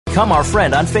Become our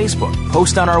friend on Facebook.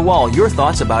 Post on our wall your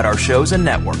thoughts about our shows and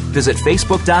network. Visit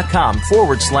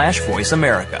facebook.com/Voice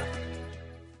America.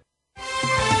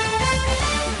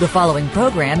 The following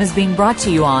program is being brought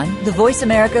to you on the Voice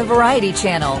America Variety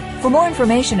Channel. For more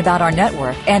information about our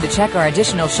network and to check our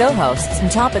additional show hosts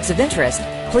and topics of interest,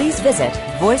 please visit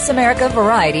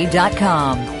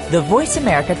voiceamericavariety.com. The Voice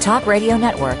America Talk Radio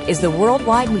Network is the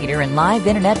worldwide leader in live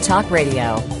Internet talk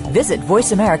radio. Visit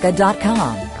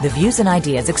voiceamerica.com. The views and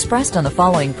ideas expressed on the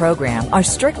following program are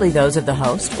strictly those of the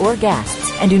host or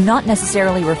guests and do not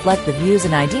necessarily reflect the views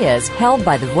and ideas held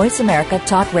by the Voice America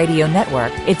Talk Radio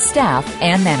Network, its staff,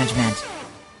 and management.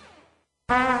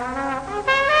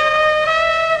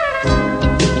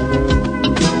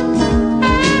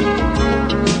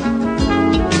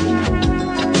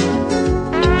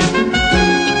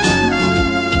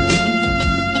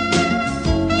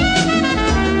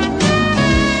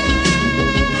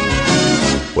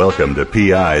 Welcome to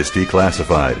PI's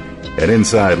Declassified, an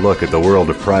inside look at the world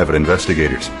of private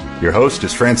investigators. Your host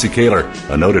is Francie Kaler,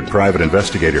 a noted private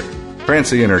investigator.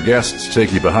 Francie and her guests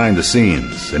take you behind the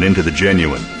scenes and into the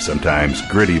genuine, sometimes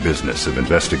gritty business of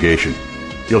investigation.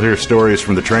 You'll hear stories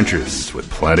from the trenches with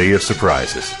plenty of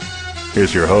surprises.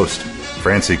 Here's your host,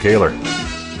 Francie Kaler.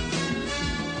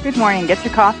 Good morning. Get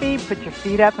your coffee, put your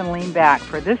feet up, and lean back,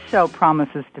 for this show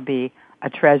promises to be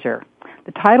a treasure.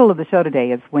 The title of the show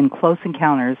today is When Close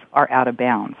Encounters Are Out of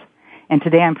Bounds. And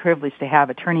today I'm privileged to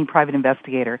have attorney, private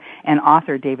investigator, and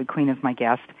author David Queen as my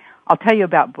guest. I'll tell you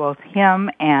about both him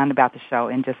and about the show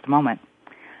in just a moment.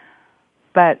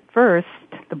 But first,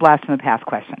 the blast from the past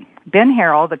question. Ben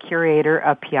Harrell, the curator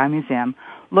of PI Museum,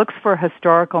 looks for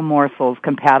historical morsels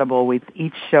compatible with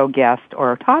each show guest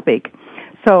or topic.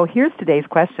 So here's today's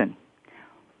question.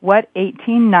 What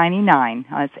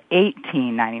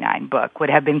 1899 book would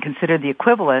have been considered the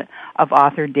equivalent of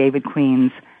author David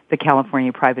Queen's The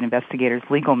California Private Investigator's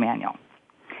Legal Manual?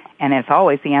 And as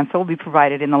always, the answer will be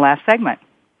provided in the last segment.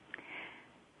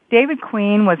 David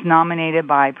Queen was nominated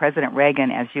by President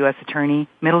Reagan as U.S. Attorney,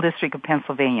 Middle District of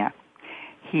Pennsylvania.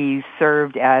 He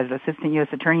served as Assistant U.S.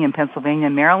 Attorney in Pennsylvania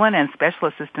and Maryland and Special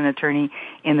Assistant Attorney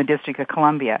in the District of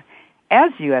Columbia.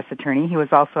 As U.S. Attorney, he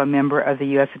was also a member of the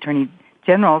U.S. Attorney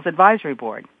General's Advisory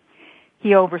Board.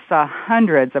 He oversaw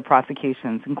hundreds of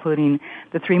prosecutions, including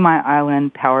the 3 Mile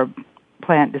Island power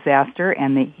plant disaster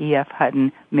and the E.F.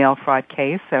 Hutton mail fraud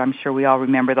case, and I'm sure we all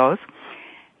remember those.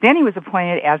 Then he was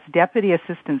appointed as Deputy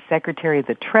Assistant Secretary of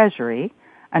the Treasury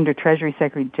under Treasury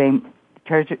Secretary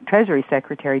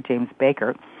James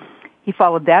Baker. He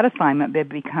followed that assignment by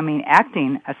becoming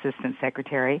Acting Assistant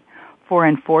Secretary for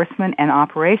Enforcement and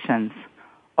Operations,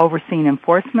 overseeing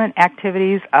enforcement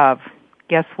activities of,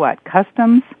 guess what,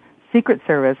 Customs, Secret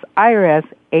Service, IRS,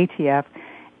 ATF,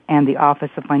 and the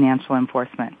Office of Financial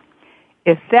Enforcement.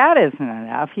 If that isn't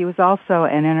enough, he was also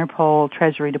an Interpol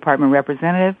Treasury Department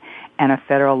representative and a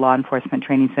Federal Law Enforcement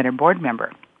Training Center board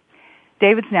member.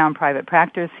 David's now in private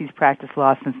practice. He's practiced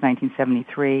law since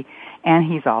 1973, and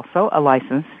he's also a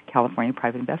licensed California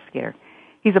private investigator.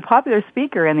 He's a popular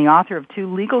speaker and the author of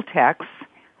 2 legal texts,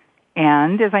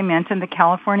 and, as I mentioned, the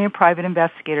California Private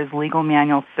Investigator's Legal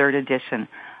Manual, 3rd edition,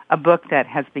 a book that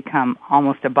has become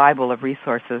almost a Bible of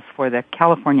resources for the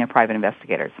California private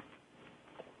investigators.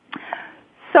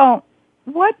 So,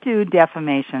 what do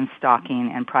defamation,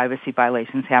 stalking, and privacy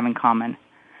violations have in common?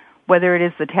 Whether it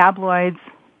is the tabloids,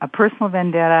 a personal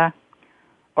vendetta,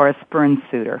 or a spurned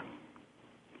suitor.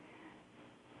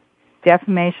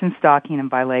 Defamation, stalking, and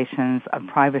violations of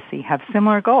privacy have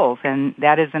similar goals, and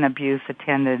that is an abuse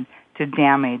intended to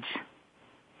damage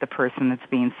the person that's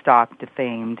being stalked,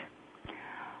 defamed,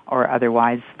 or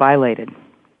otherwise violated.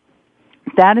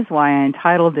 That is why I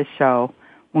entitled this show,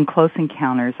 When Close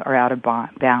Encounters Are Out of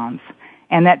Bounds.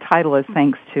 And that title is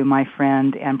thanks to my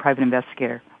friend and private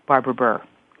investigator, Barbara Burr.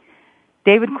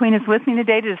 David Queen is with me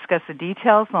today to discuss the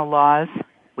details and the laws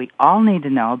we all need to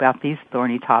know about these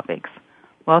thorny topics.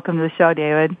 Welcome to the show,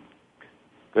 David.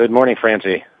 Good morning,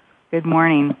 Francie. Good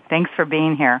morning. Thanks for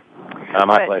being here.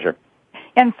 My pleasure.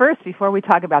 And first, before we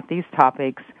talk about these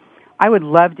topics, I would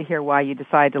love to hear why you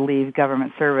decided to leave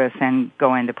government service and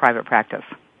go into private practice.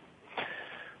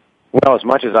 Well, as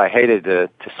much as I hated to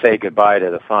say goodbye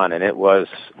to the fun, and it was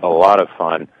a lot of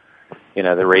fun, you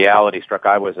know, the reality struck.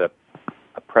 I was a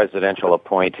presidential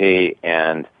appointee,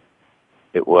 and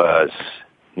it was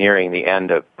nearing the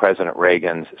end of President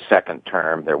Reagan's second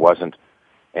term. There wasn't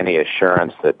any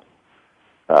assurance that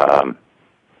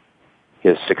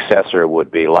his successor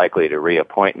would be likely to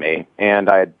reappoint me, and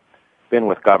I had been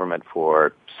with government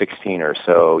for 16 or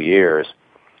so years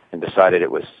and decided it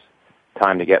was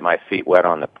time to get my feet wet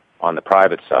on the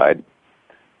private side.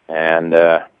 And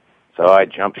So I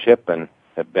jumped ship and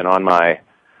have been on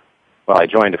I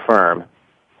joined a firm,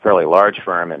 fairly large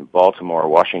firm in Baltimore,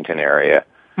 Washington area,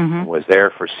 was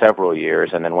there for several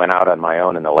years, and then went out on my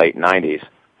own in the late 90s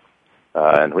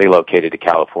and relocated to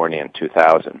California in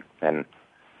 2000, and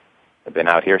I've been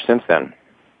out here since then.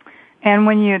 And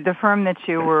when the firm that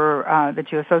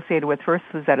you associated with first,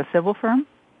 was that a civil firm?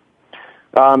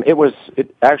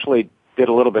 It actually did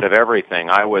a little bit of everything.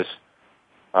 I was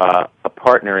a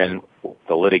partner in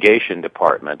the litigation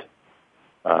department,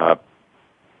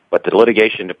 but the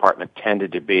litigation department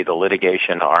tended to be the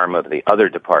litigation arm of the other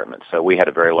department. So we had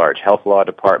a very large health law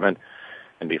department,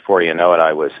 and before you know it,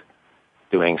 I was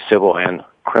doing civil and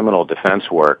criminal defense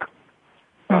work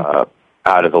out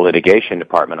of the litigation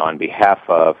department on behalf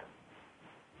of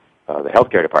the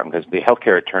healthcare department, because the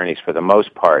healthcare attorneys, for the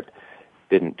most part,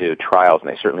 didn't do trials, and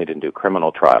they certainly didn't do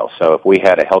criminal trials. So if we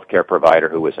had a healthcare provider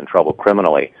who was in trouble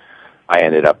criminally, I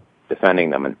ended up defending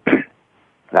them, and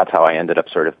that's how I ended up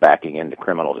sort of backing into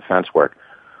criminal defense work,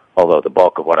 although the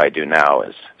bulk of what I do now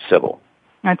is civil.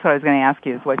 That's what I was going to ask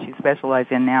you, is what you specialize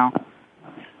in now.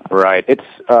 Right. It's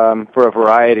for a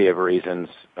variety of reasons,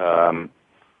 not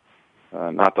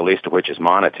the least of which is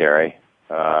monetary.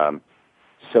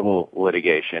 Civil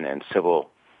litigation and civil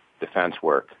defense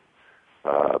work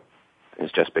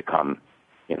has just become,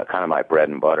 kind of my bread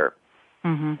and butter.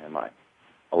 And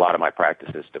a lot of my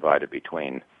practice is divided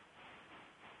between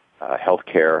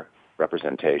healthcare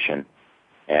representation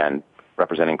and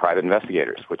representing private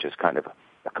investigators, which is kind of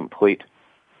a complete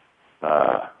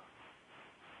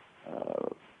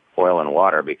oil and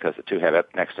water, because the two have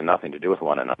next to nothing to do with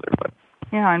one another. But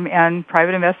yeah, and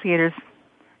private investigators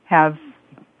have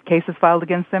cases filed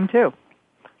against them too.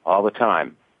 All the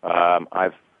time.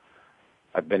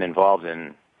 I've been involved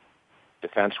in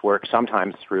defense work,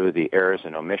 sometimes through the errors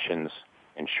and omissions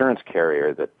insurance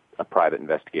carrier that a private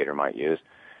investigator might use,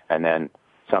 and then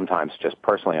sometimes just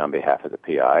personally on behalf of the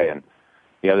PI. And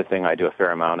the other thing I do a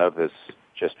fair amount of is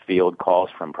just field calls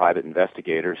from private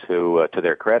investigators who, to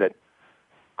their credit,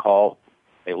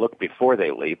 they look before they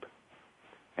leap,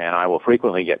 and I will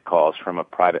frequently get calls from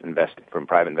private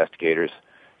investigators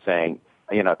saying,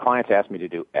 clients asked me to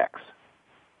do X.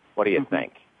 What do you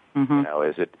think?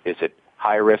 Is it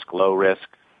high risk, low risk,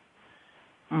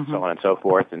 so on and so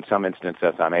forth. In some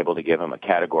instances, I'm able to give them a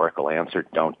categorical answer,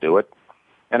 don't do it.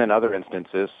 And in other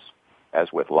instances,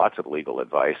 as with lots of legal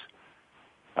advice,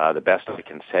 the best I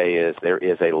can say is there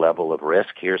is a level of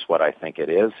risk. Here's what I think it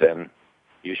is, and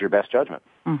use your best judgment.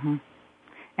 And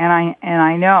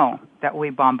I know that we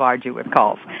bombard you with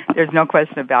calls. There's no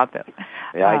question about this.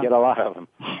 Yeah, I get a lot of them.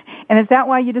 And is that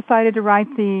why you decided to write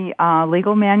the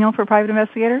legal manual for private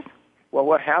investigators? Well,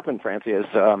 what happened, Francie, is,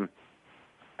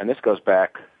 and this goes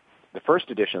back, the first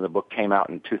edition of the book came out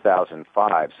in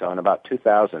 2005, so in about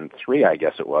 2003, I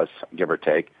guess it was, give or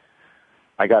take,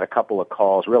 I got a couple of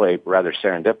calls, really rather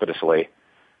serendipitously,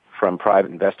 from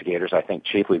private investigators, I think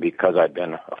chiefly because I'd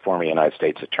been a former United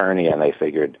States attorney, and they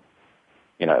figured,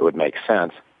 it would make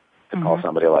sense to call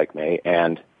somebody like me.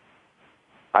 And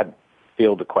I'd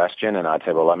field the question, and I'd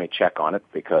say, well, let me check on it,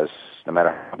 because no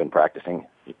matter how I've been practicing,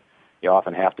 you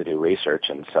often have to do research.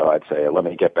 And so I'd say, let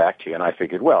me get back to you. And I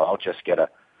figured, well,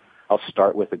 I'll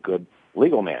start with a good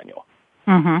legal manual.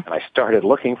 And I started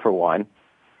looking for one,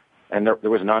 and there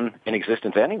was none in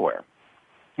existence anywhere.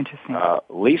 Interesting.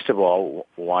 Least of all,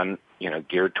 one,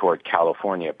 geared toward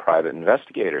California private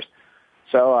investigators.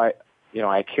 So I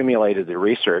accumulated the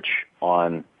research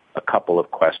on a couple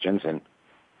of questions, and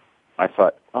I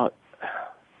thought,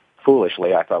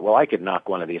 foolishly, well, I could knock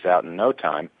one of these out in no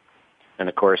time. And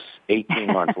of course, 18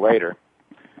 months later,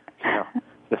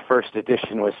 the first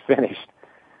edition was finished.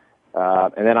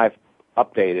 And then I've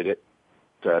updated it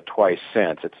twice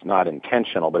since. It's not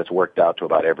intentional, but it's worked out to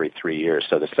about every 3 years.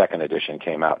 So the second edition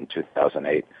came out in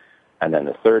 2008, and then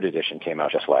the third edition came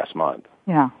out just last month.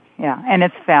 Yeah, and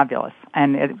it's fabulous,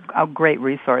 and it's a great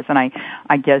resource. And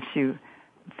I guess you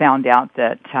found out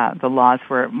that the laws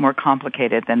were more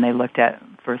complicated than they looked at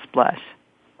first blush.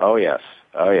 Oh, yes.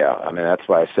 Oh, yeah. I mean, that's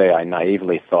why I say I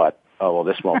naively thought, oh, well,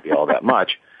 this won't be all that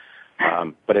much.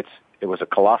 But it was a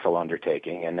colossal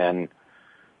undertaking, and then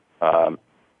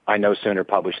I no sooner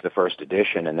published the first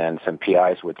edition, and then some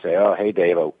PIs would say, oh, hey,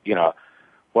 Dave,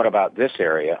 what about this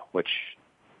area, which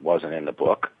wasn't in the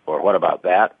book, or what about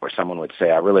that? Or someone would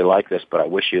say, I really like this, but I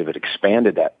wish you had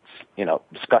expanded that,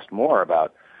 discussed more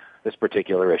about this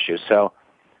particular issue. So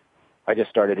I just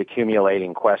started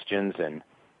accumulating questions and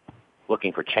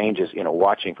looking for changes,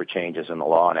 watching for changes in the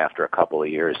law, and after a couple of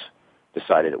years,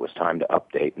 decided it was time to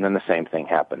update. And then the same thing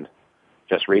happened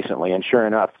just recently. And sure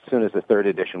enough, as soon as the third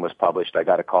edition was published, I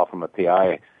got a call from a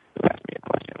PI who asked me a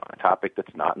question on it. topic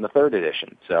that's not in the third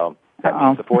edition. So that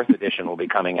means the fourth edition will be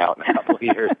coming out in a couple of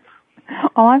years.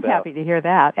 Oh, I'm happy to hear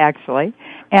that, actually.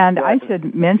 And I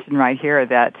should mention right here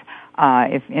that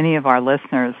if any of our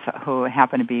listeners who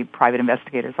happen to be private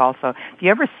investigators also, if you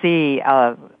ever see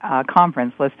a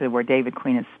conference listed where David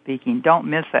Queen is speaking, don't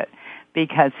miss it,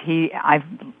 because I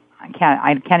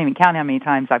can't even count how many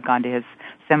times I've gone to his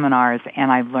seminars,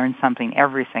 and I've learned something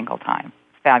every single time.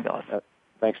 It's fabulous.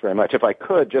 Thanks very much. If I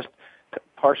could, just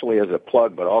partially as a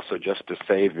plug, but also just to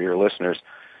save your listeners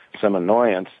some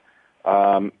annoyance,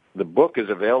 the book is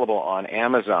available on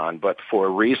Amazon, but for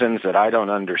reasons that I don't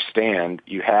understand,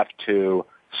 you have to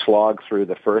slog through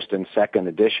the first and second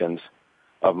editions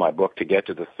of my book to get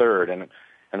to the third, and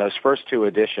those first two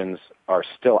editions are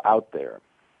still out there.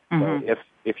 Mm-hmm. So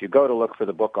if you go to look for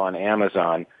the book on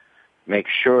Amazon, make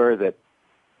sure that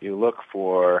you look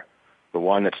for the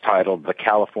one that's titled The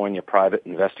California Private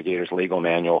Investigator's Legal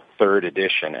Manual, third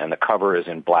edition, and the cover is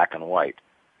in black and white.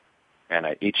 And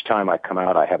each time I come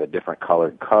out, I have a different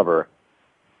colored cover.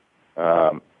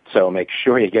 So make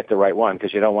sure you get the right one,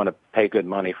 because you don't want to pay good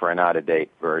money for an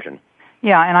out-of-date version.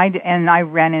 Yeah, and I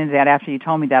ran into that after you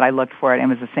told me that. I looked for it,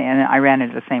 and it was the same, and I ran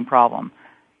into the same problem.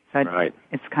 So right.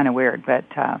 It's kind of weird, but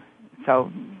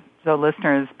so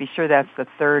listeners, be sure that's the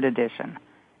third edition,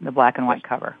 the black and white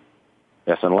cover.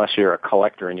 Yes, unless you're a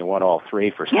collector and you want all three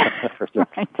for some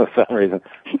reason.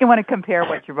 You want to compare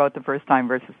what you wrote the first time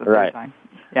versus the third right. time.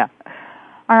 Yeah.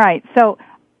 All right. So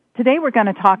today we're going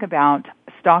to talk about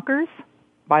stalkers,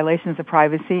 violations of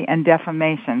privacy, and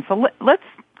defamation. So let's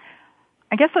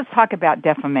talk about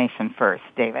defamation first,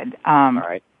 David. All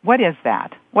right. What is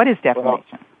that? What is defamation?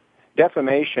 Well,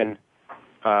 defamation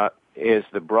is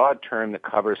the broad term that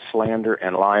covers slander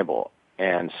and libel.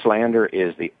 And slander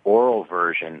is the oral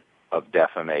version of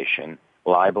defamation.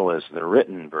 Libel is the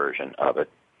written version of it.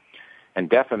 And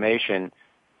defamation,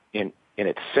 in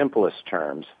its simplest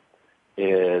terms,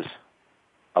 is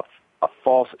a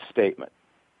false statement.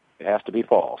 It has to be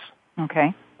false.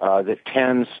 Okay. That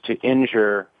tends to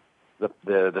injure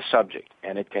the subject,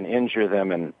 and it can injure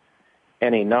them in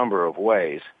any number of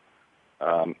ways.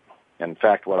 In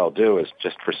fact, what I'll do is,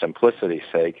 just for simplicity's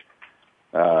sake,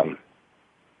 try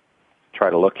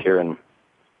to look here in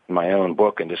my own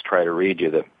book and just try to read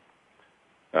you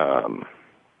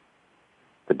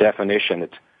the definition.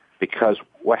 It's because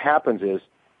what happens is,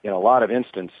 in a lot of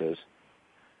instances,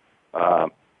 the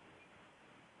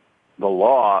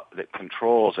law that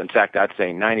controls, in fact, I'd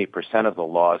say 90% of the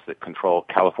laws that control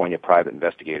California private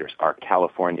investigators are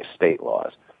California state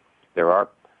laws. There are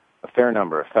a fair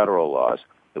number of federal laws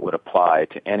that would apply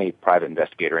to any private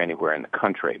investigator anywhere in the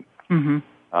country. Mm-hmm.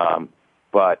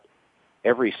 But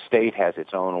every state has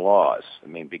its own laws. I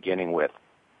mean, beginning with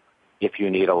if you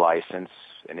need a license,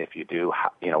 and if you do,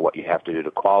 what you have to do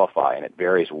to qualify, and it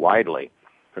varies widely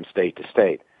from state to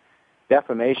state.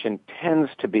 Defamation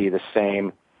tends to be the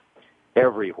same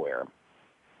everywhere,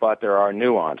 but there are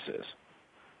nuances.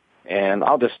 And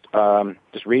I'll just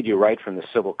read you right from the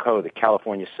Civil Code, the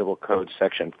California Civil Code,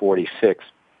 Section 46.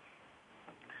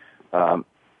 And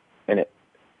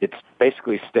it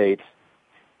basically states,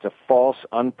 it's a false,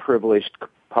 unprivileged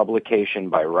publication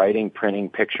by writing, printing,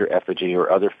 picture, effigy,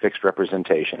 or other fixed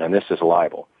representation, and this is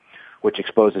libel, which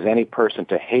exposes any person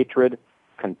to hatred,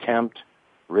 contempt,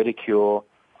 ridicule,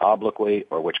 obloquy,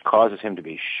 or which causes him to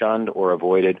be shunned or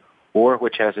avoided, or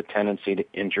which has a tendency to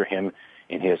injure him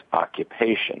in his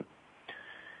occupation.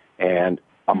 And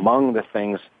among the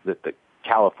things that the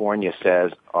California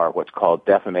says are what's called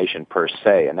defamation per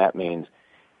se, and that means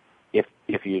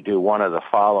if you do one of the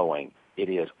following, it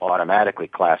is automatically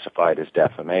classified as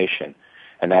defamation,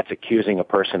 and that's accusing a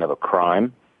person of a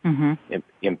crime, mm-hmm.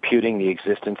 Imputing the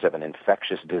existence of an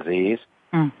infectious disease,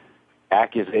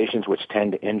 accusations which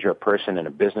tend to injure a person in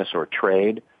a business or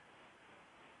trade,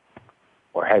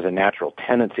 or has a natural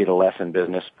tendency to lessen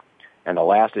business, and the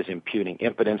last is imputing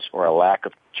impotence or a lack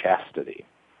of chastity.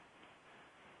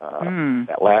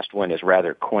 That last one is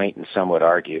rather quaint, and some would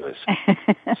argue is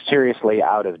seriously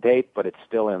out of date, but it's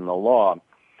still in the law.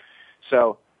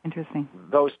 So, interesting.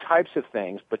 Those types of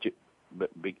things, but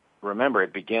remember,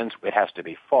 it has to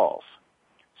be false.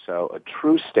 So a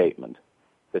true statement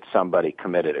that somebody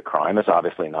committed a crime is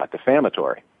obviously not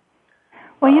defamatory.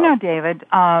 Well, David,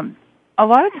 a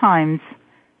lot of times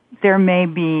there may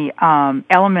be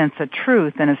elements of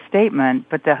truth in a statement,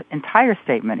 but the entire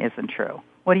statement isn't true.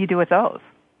 What do you do with those?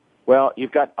 Well,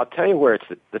 I'll tell you where it's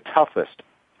the toughest.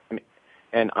 I mean,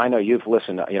 and I know you've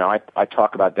listened, I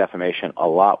talk about defamation a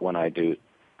lot when I do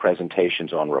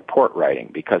presentations on report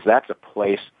writing, because that's a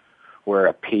place where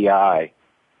a PI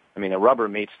I mean, the rubber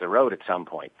meets the road at some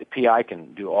point. The PI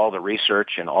can do all the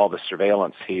research and all the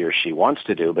surveillance he or she wants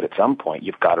to do, but at some point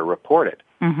you've got to report it.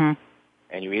 Mm-hmm.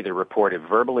 And you either report it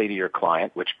verbally to your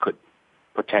client, which could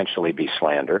potentially be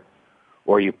slander,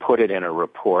 or you put it in a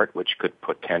report, which could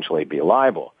potentially be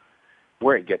libel.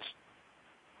 Where it gets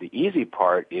the easy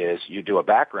part is you do a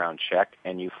background check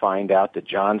and you find out that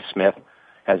John Smith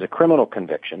has a criminal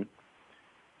conviction.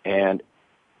 And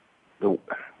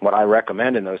what I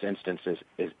recommend in those instances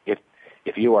is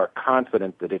if you are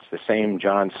confident that it's the same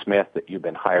John Smith that you've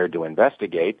been hired to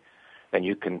investigate, then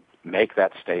you can make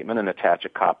that statement and attach a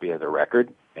copy of the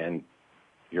record, and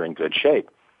you're in good shape.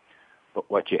 But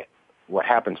what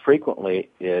happens frequently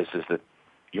is that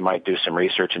you might do some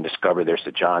research and discover there's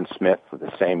a John Smith with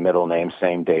the same middle name,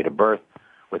 same date of birth,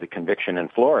 with a conviction in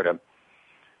Florida.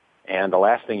 And the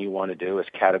last thing you want to do is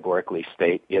categorically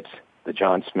state it's the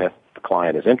John Smith the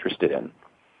client is interested in.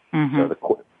 Mm-hmm.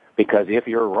 Because if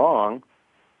you're wrong,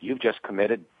 you've just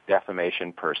committed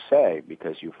defamation per se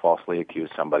because you falsely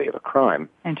accused somebody of a crime.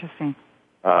 Interesting.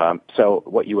 So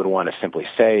what you would want to simply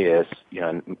say is,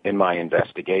 in my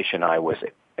investigation, I was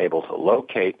able to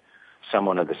locate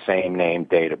someone of the same name,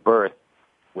 date of birth,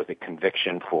 with a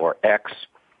conviction for X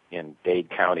in Dade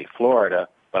County, Florida,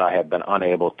 but I have been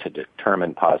unable to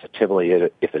determine positively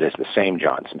if it is the same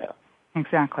John Smith.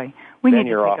 Exactly. Then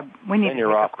you're off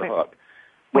the hook.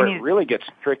 Where it really gets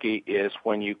tricky is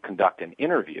when you conduct an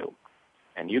interview,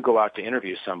 and you go out to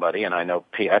interview somebody, and I know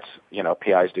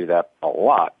PIs do that a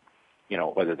lot,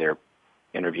 whether they're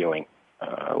interviewing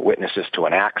witnesses to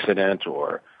an accident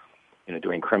or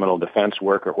doing criminal defense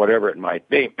work or whatever it might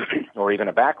be, or even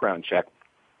a background check.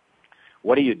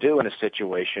 What do you do in a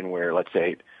situation where, let's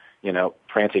say,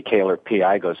 Francie Kaler,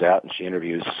 PI, goes out and she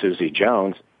interviews Susie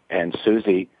Jones, and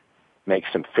Susie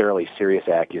makes some fairly serious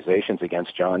accusations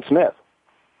against John Smith?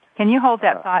 Can you hold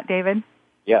that thought, David?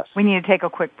 Yes. We need to take a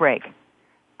quick break.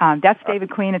 That's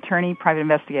David Queen, attorney, private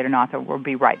investigator, and author. We'll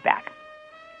be right back.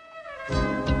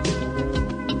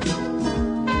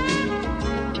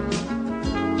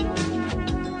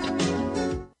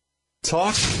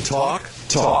 Talk, talk,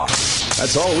 talk.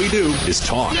 That's all we do is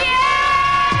talk.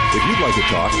 If you'd like to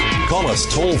talk, call us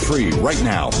toll-free right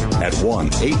now at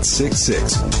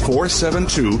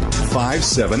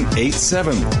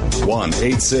 1-866-472-5787.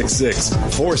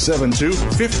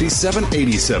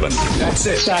 1-866-472-5787. That's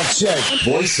it.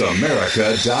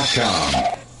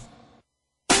 VoiceAmerica.com.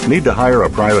 Need to hire a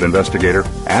private investigator?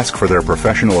 Ask for their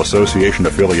professional association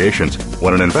affiliations.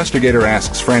 When an investigator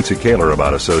asks Francie Kaler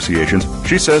about associations,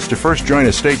 she says to first join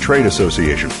a state trade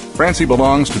association. Francie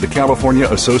belongs to the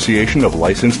California Association of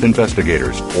Licensed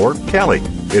Investigators, or CALI.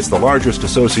 It's the largest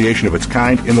association of its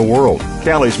kind in the world.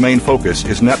 CALI's main focus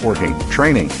is networking,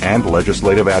 training, and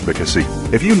legislative advocacy.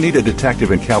 If you need a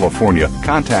detective in California,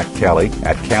 contact CALI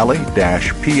at cali-pi.org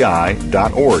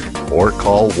or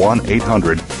call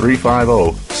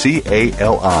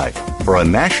 1-800-350-CALI. For a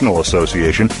national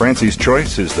association, Francie's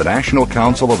choice is the National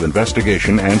Council of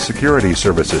Investigation and Security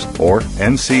Services, or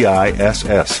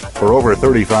NCISS. For over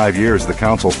 35 years, the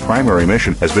Council's primary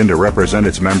mission has been to represent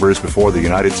its members before the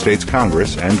United States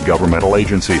Congress and governmental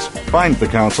agencies. Find the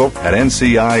Council at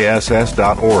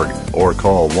nciss.org or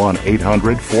call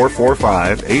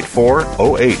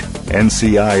 1-800-445-8408.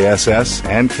 NCISS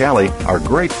and CALI are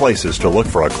great places to look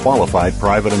for a qualified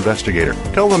private investigator.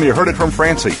 Tell them you heard it from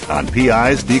Francie on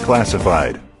PIs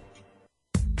Declassified.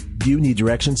 Do you need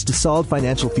directions to solid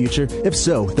financial future? If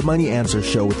so, The Money Answer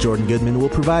Show with Jordan Goodman will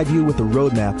provide you with a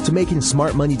roadmap to making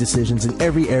smart money decisions in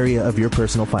every area of your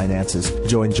personal finances.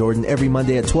 Join Jordan every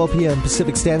Monday at 12 p.m.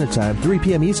 Pacific Standard Time, 3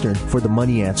 p.m. Eastern for The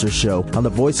Money Answer Show on the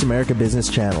Voice America Business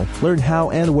Channel. Learn how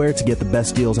and where to get the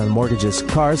best deals on mortgages,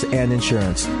 cars, and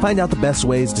insurance. Find out the best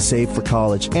ways to save for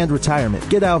college and retirement.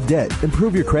 Get out of debt,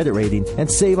 improve your credit rating, and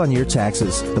save on your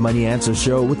taxes. The Money Answer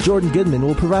Show with Jordan Goodman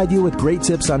will provide you with great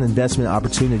tips on investment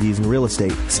opportunities in real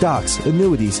estate, stocks,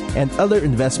 annuities, and other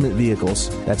investment vehicles.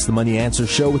 That's the Money Answer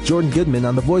Show with Jordan Goodman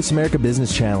on the Voice America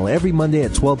Business Channel every Monday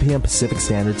at 12 p.m. Pacific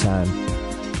Standard Time.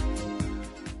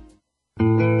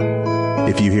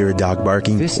 If you hear a dog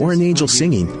barking or an angel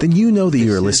singing, then you know that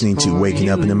you are listening to Waking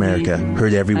Up in America.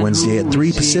 Heard every Wednesday at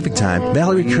 3 Pacific Time,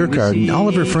 Valerie Kirkard and all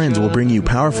of her friends will bring you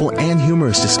powerful and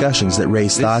humorous discussions that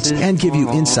raise thoughts and give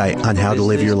you insight on how to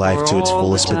live your life to its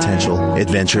fullest potential.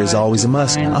 Adventure is always a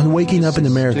must on Waking Up in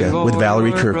America with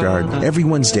Valerie Kirkard every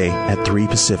Wednesday at 3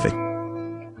 Pacific.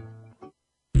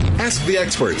 Ask the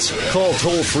experts. Call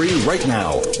toll-free right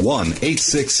now,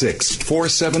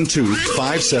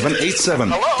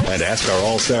 1-866-472-5787. And ask our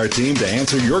all-star team to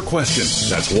answer your question.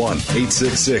 That's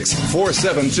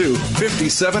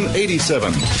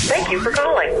 1-866-472-5787. Thank you for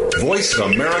calling.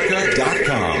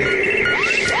 VoiceAmerica.com.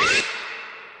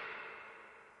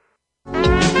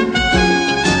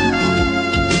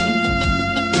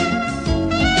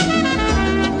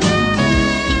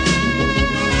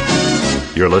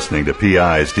 You're listening to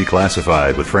PIs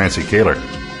Declassified with Francie Kaler.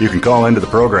 You can call into the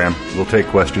program. We'll take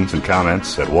questions and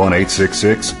comments at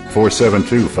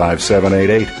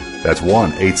 1-866-472-5788. That's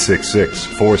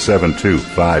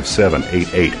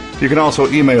 1-866-472-5788. You can also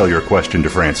email your question to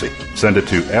Francie. Send it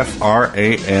to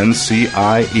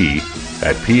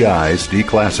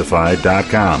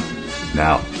francie@pisdeclassified.com.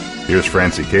 Now, here's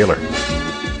Francie Kaler.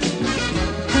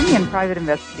 Attorney and private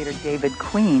investigator David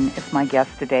Queen is my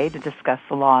guest today to discuss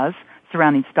the laws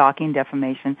surrounding stalking,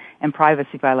 defamation, and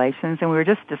privacy violations, and we were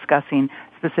just discussing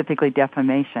specifically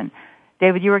defamation.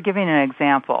 David, you were giving an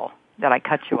example that I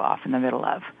cut you off in the middle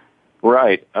of.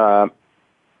 Right. I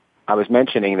was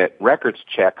mentioning that records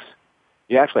checks,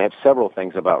 you actually have several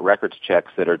things about records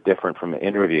checks that are different from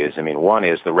interviews. I mean, one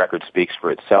is the record speaks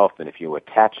for itself, and if you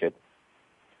attach it,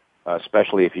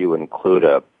 especially if you include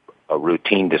a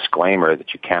routine disclaimer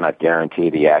that you cannot guarantee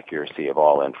the accuracy of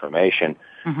all information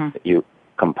that you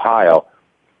compile,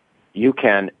 you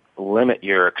can limit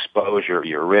your exposure,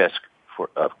 your risk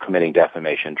of committing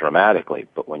defamation dramatically.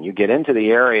 But when you get into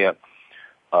the area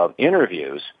of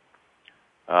interviews,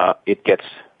 it gets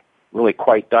really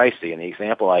quite dicey. And the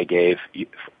example I gave,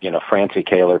 Francie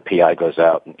Kaler, PI, goes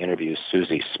out and interviews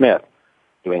Susie Smith,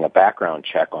 doing a background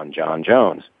check on John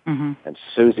Jones. And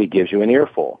Susie gives you an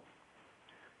earful.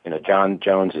 John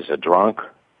Jones is a drunk.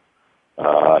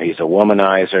 He's a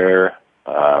womanizer.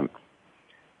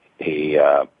 He's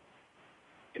a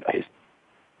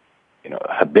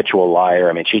habitual liar.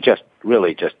 I mean, she just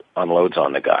really just unloads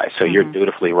on the guy. So you're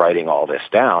dutifully writing all this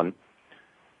down,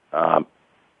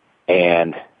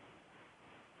 and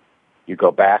you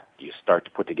go back, you start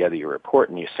to put together your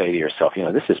report, and you say to yourself,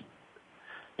 this is,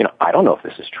 I don't know if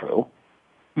this is true,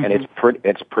 and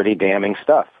it's pretty damning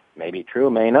stuff. Maybe true,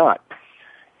 may not.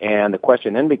 And the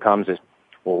question then becomes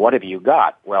well, what have you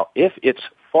got? Well, if it's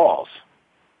false,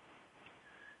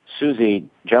 Susie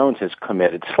Jones has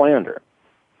committed slander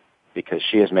because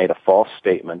she has made a false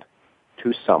statement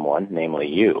to someone, namely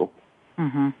you,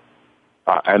 and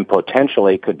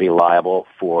potentially could be liable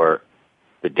for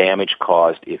the damage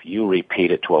caused if you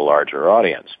repeat it to a larger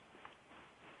audience.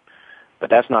 But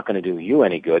that's not going to do you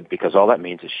any good because all that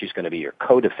means is she's going to be your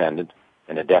co-defendant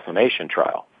in a defamation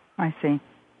trial. I see.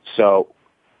 So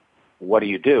what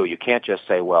do? You can't just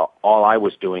say, well, all I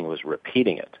was doing was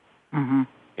repeating it.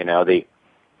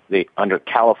 Under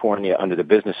California, under the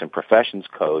Business and Professions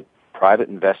Code, private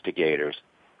investigators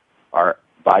are,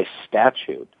 by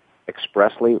statute,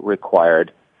 expressly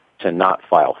required to not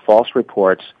file false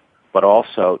reports, but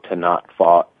also to not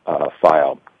file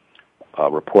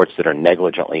reports that are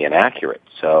negligently inaccurate.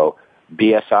 So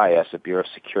BSIS, the Bureau of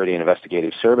Security and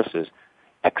Investigative Services,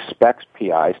 expects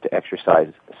PIs to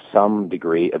exercise some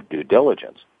degree of due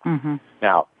diligence.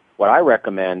 Now, what I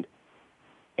recommend,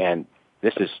 and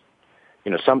this is,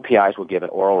 some PIs will give an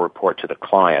oral report to the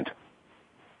client.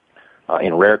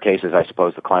 In rare cases, I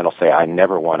suppose the client will say, I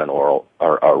never want an oral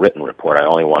or a written report. I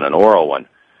only want an oral one.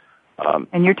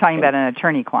 And you're talking about an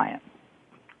attorney client.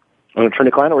 An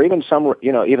attorney client, or even some,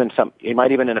 you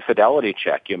might even in a fidelity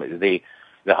check,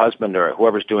 the husband or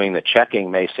whoever's doing the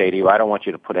checking may say to you, I don't want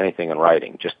you to put anything in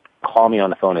writing. Just call me on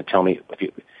the phone and tell me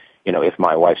if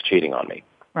my wife's cheating on me.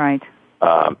 Right.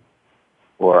 Or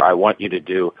I want you to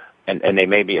do, and they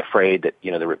may be afraid that,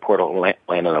 the report will land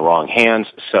in the wrong hands.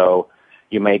 So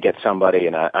you may get somebody,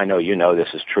 and I know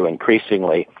this is true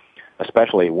increasingly,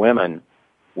 especially women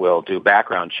will do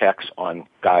background checks on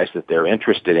guys that they're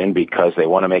interested in because they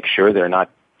want to make sure they're not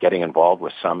getting involved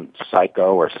with some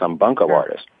psycho or some bunco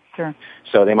artist. Sure.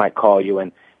 So they might call you,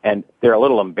 and they're a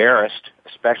little embarrassed,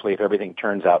 especially if everything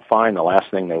turns out fine. The last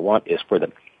thing they want is for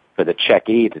the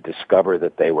checkee to discover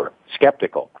that they were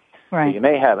skeptical. Right. So you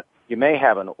may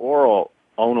have an oral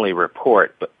only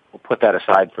report, but we'll put that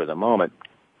aside for the moment.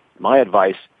 My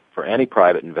advice for any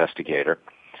private investigator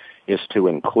is to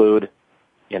include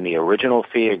in the original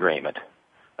fee agreement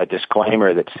a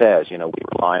disclaimer that says, we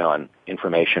rely on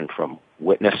information from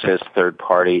witnesses,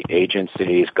 third-party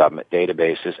agencies, government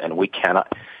databases, and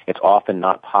it's often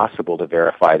not possible to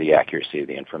verify the accuracy of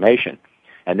the information.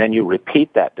 And then you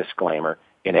repeat that disclaimer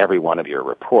in every one of your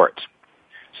reports.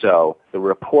 So the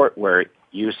report where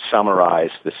you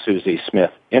summarize the Susie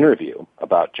Smith interview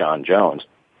about John Jones,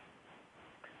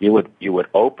 you would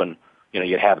open,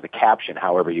 you'd have the caption,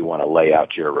 however you want to lay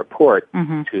out your report,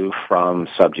 to, from,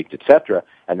 subject, etc.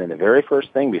 And then the very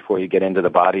first thing before you get into the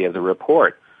body of the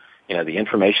report, the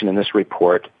information in this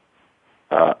report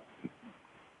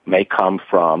may come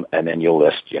from, and then you'll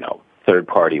list,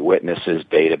 third-party witnesses,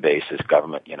 databases,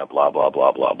 government, blah, blah,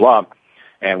 blah, blah, blah.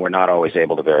 And we're not always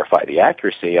able to verify the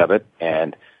accuracy of it,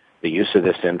 and the use of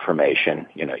this information,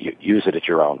 you use it at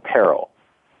your own peril.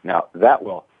 Now, that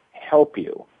will help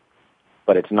you,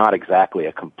 but it's not exactly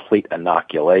a complete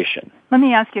inoculation. Let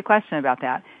me ask you a question about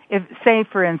that. If, say,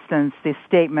 for instance, the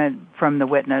statement from the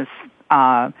witness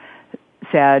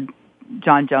said,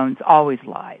 John Jones always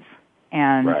lies,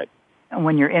 and right.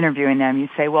 when you're interviewing them, you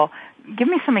say, well, give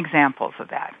me some examples of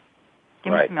that.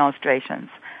 Give me some illustrations.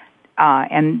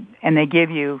 And they give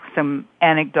you some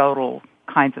anecdotal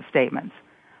kinds of statements.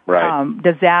 Right.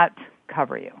 Does that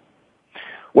cover you?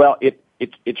 Well, it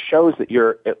shows that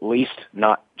you're at least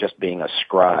not just being a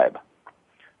scribe.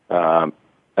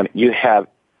 You have,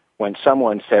 when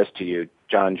someone says to you,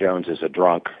 John Jones is a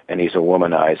drunk and he's a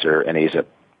womanizer and he's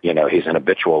an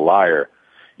habitual liar,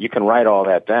 you can write all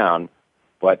that down,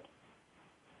 but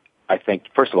I think,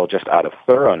 first of all, just out of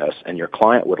thoroughness, and your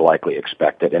client would likely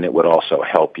expect it, and it would also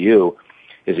help you,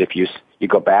 is if you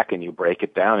go back and you break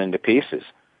it down into pieces,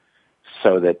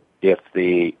 so that if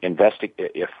the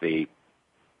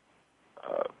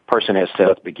person has said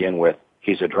to begin with,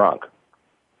 he's a drunk,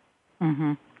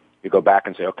 you go back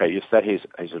and say, okay, you said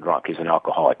he's a drunk, he's an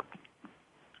alcoholic.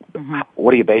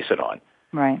 What do you base it on?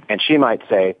 Right. And she might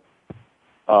say,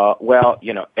 well,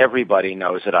 everybody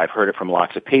knows it. I've heard it from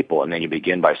lots of people. And then you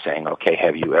begin by saying, okay,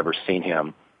 have you ever seen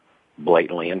him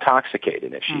blatantly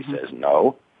intoxicated? If she says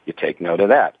no, you take note of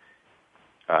that.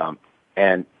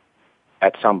 And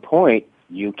at some point,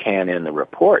 you can, in the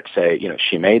report, say,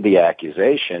 she made the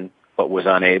accusation, but was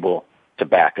unable to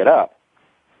back it up.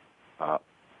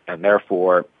 And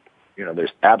therefore,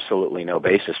 there's absolutely no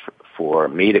basis for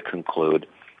me to conclude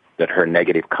that her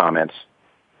negative comments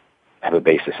have a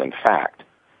basis in fact.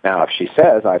 Now, if she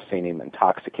says, I've seen him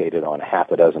intoxicated on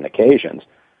half a dozen occasions,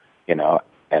 and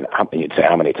you'd say,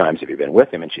 how many times have you been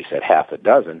with him? And she said, half a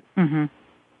dozen.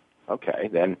 Okay,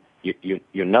 then you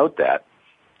note that.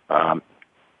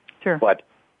 Sure. But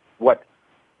what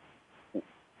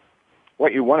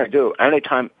you want to do,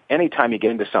 anytime you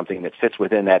get into something that fits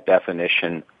within that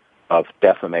definition of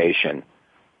defamation,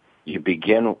 you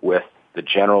begin with the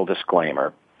general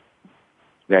disclaimer,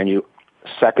 then you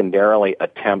secondarily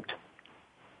attempt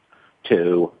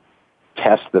to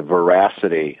test the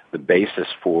veracity, the basis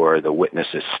for the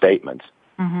witness's statements,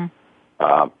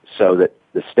 so that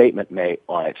the statement may,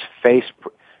 on its face,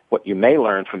 what you may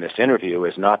learn from this interview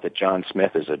is not that John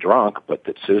Smith is a drunk, but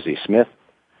that Susie Smith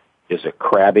is a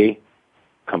crabby,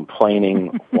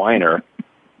 complaining whiner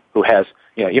who has,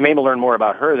 you may learn more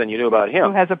about her than you do about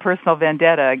him. Who has a personal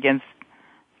vendetta against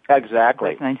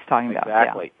exactly the person he's talking about.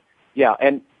 Exactly. Yeah,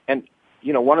 and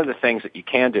one of the things that you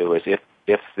can do is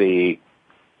if the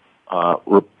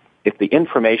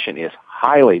information is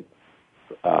highly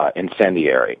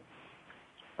incendiary,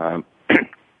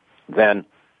 then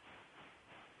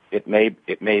it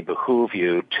may behoove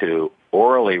you to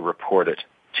orally report it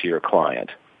to your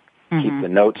client, keep the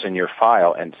notes in your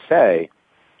file, and say,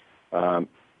 and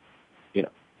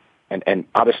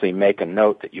obviously make a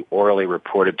note that you orally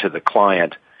reported to the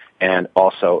client, and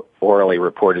also orally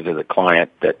reported to the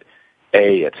client that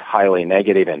A, it's highly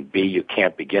negative, and B, you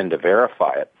can't begin to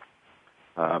verify it.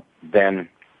 Then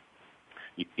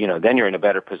you're in a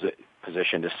better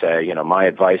position to say, my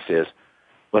advice is,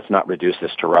 let's not reduce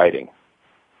this to writing,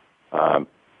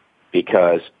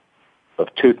 because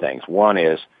of two things. One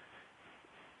is,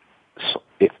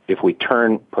 if we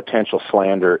turn potential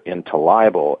slander into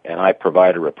libel, and I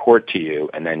provide a report to you,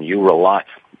 and then you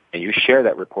share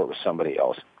that report with somebody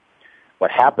else, what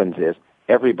happens is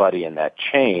everybody in that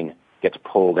chain gets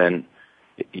pulled in.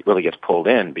 It really gets pulled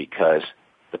in because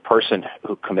the person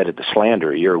who committed the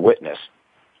slander, your witness,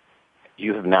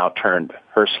 you have now turned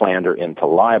her slander into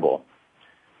libel,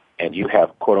 and you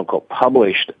have, quote unquote,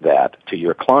 published that to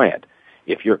your client.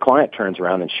 If your client turns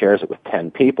around and shares it with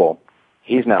 10 people,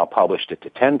 he's now published it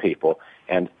to 10 people,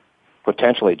 and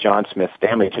potentially John Smith's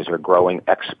damages are growing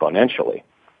exponentially.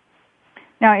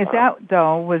 Now, if that,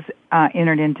 though, was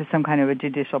entered into some kind of a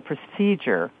judicial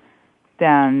procedure,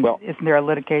 then isn't there a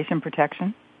litigation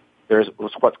protection? There's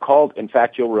what's called, in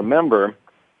fact, you'll remember,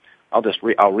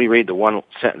 I'll reread the one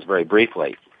sentence very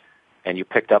briefly, and you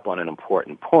picked up on an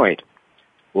important point.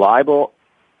 Libel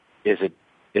is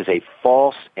a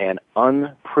false and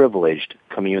unprivileged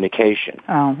communication.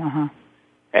 Oh,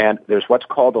 And there's what's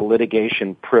called a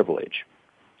litigation privilege.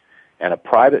 and a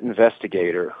private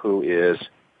investigator who is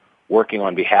working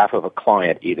on behalf of a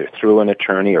client, either through an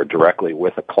attorney or directly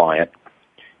with a client,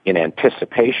 in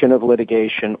anticipation of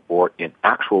litigation or in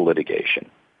actual litigation,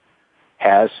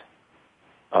 has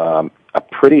a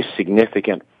pretty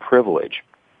significant privilege.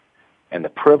 And the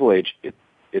privilege,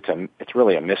 it's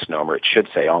really a misnomer. It should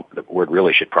say, the word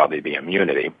really should probably be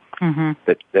immunity,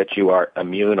 that you are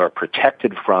immune or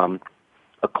protected from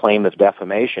a claim of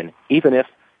defamation, even if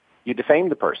you defame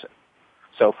the person.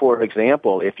 So, for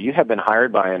example, if you have been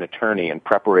hired by an attorney in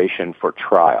preparation for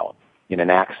trial in an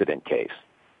accident case,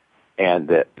 and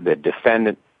the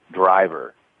defendant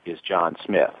driver is John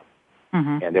Smith,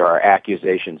 and there are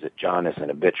accusations that John is an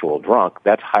habitual drunk,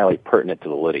 that's highly pertinent to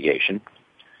the litigation.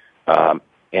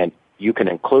 And you can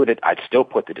include it. I'd still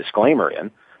put the disclaimer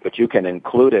in, but you can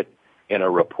include it in a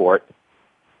report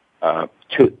to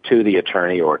the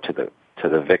attorney or to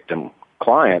the victim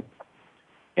client.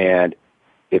 And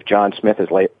if John Smith is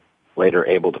later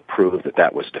able to prove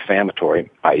that was defamatory,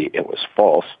 i.e., it was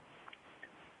false,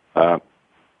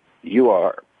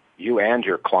 you and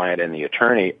your client and the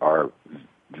attorney are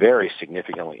very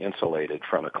significantly insulated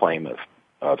from a claim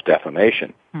of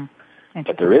defamation.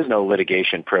 But there is no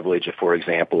litigation privilege if, for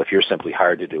example, if you're simply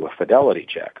hired to do a fidelity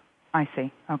check. I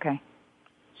see. Okay.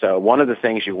 So one of the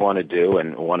things you want to do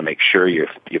and want to make sure you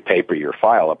paper your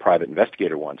file, a private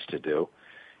investigator wants to do,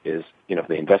 is, if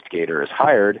the investigator is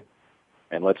hired,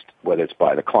 and whether it's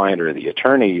by the client or the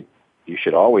attorney, you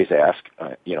should always ask,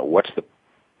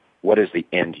 what is the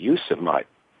end use of my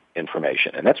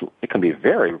information? And it can be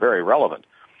very, very relevant.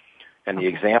 And the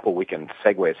example, we can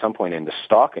segue at some point into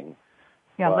stalking.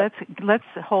 Yeah, let's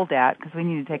hold that because we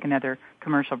need to take another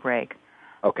commercial break.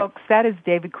 Okay. Folks, that is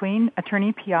David Queen,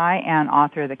 attorney, PI, and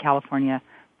author of the California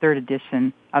 3rd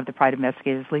edition of the Private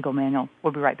Investigator's Legal Manual.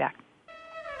 We'll be right back.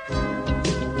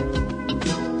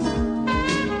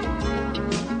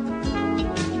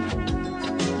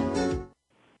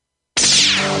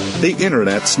 The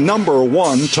Internet's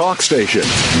 #1 talk station.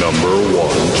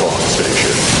 #1 talk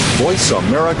station.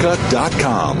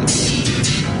 VoiceAmerica.com.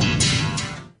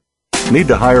 Need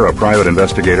to hire a private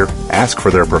investigator? Ask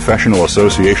for their professional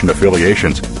association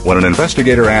affiliations. When an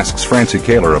investigator asks Francie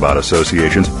Kaler about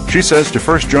associations, she says to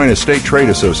first join a state trade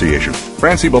association.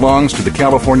 Francie belongs to the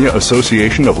California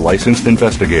Association of Licensed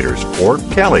Investigators, or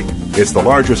CALI. It's the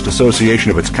largest association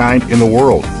of its kind in the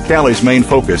world. CALI's main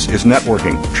focus is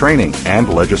networking, training, and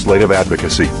legislative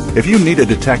advocacy. If you need a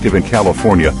detective in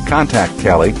California, contact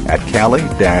CALI at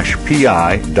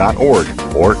cali-pi.org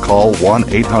or call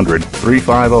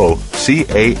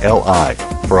 1-800-350-CALI.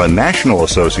 For a national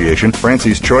association,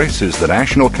 Francie's choice is the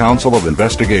National Council of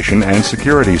Investigation and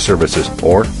Security Services,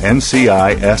 or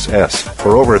NCISS.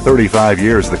 For over 35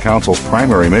 years, the Council's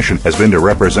primary mission has been to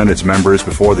represent its members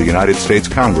before the United States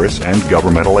Congress and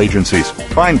governmental agencies.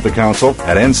 Find the Council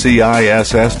at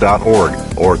nciss.org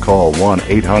or call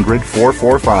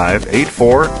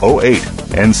 1-800-445-8408.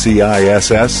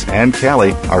 NCISS and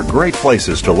CALI are great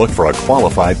places to look for a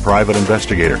qualified private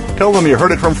investigator. Tell them you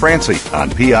heard it from Francie on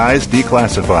PI's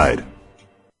Declassified.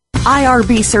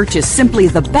 IRB Search is simply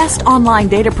the best online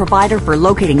data provider for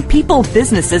locating people,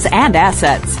 businesses, and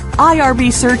assets.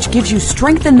 IRB Search gives you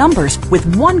strength in numbers.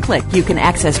 With one click, you can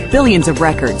access billions of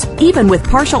records. Even with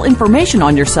partial information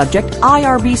on your subject,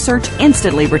 IRB Search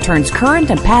instantly returns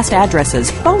current and past addresses,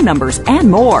 phone numbers,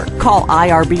 and more. Call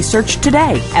IRB Search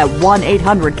today at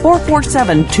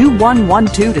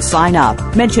 1-800-447-2112 to sign up.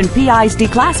 Mention PI's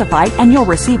Declassified and you'll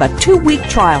receive a 2-week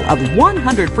trial of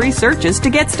 100 free searches to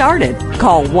get started.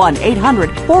 Call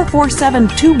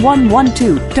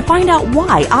 1-800-447-2112 to find out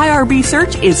why IRB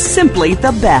Search is simply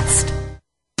the best.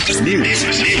 News,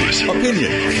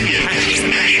 opinion,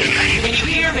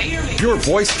 your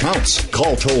voice counts.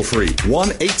 Call toll-free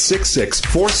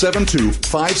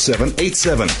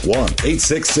 1-866-472-5787.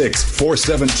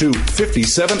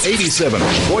 1-866-472-5787.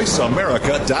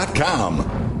 VoiceAmerica.com.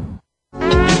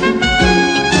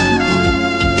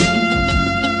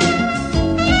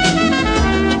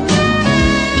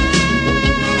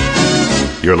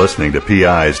 You're listening to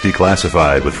PI's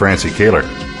Declassified with Francie Kaler.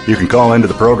 You can call into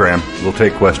the program. We'll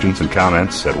take questions and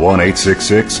comments at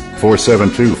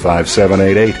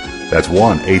 1-866-472-5788. That's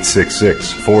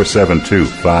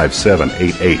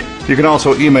 1-866-472-5788. You can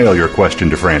also email your question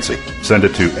to Francie. Send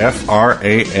it to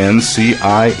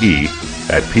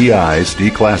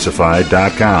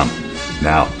francie@pisdeclassified.com.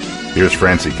 Now, here's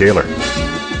Francie Kaler.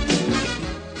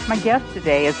 My guest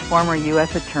today is former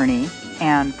U.S. Attorney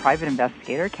and private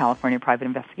investigator, California private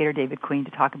investigator David Queen,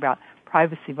 to talk about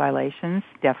privacy violations,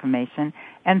 defamation,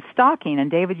 and stalking.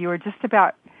 And David, you were just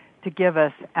about to give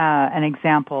us an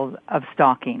example of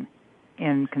stalking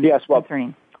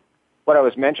concerning. what I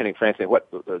was mentioning, Francie, what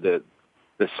the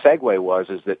segue was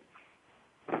is that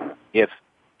if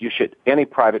any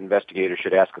private investigator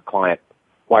should ask a client,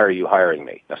 why are you hiring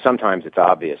me? Now, sometimes it's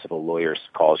obvious if a lawyer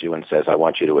calls you and says, I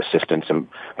want you to assist in some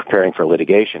preparing for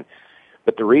litigation.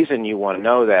 But the reason you want to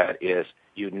know that is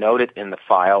you note it in the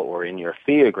file or in your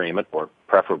fee agreement, or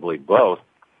preferably both,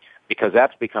 because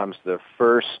that becomes the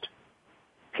first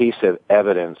piece of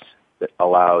evidence that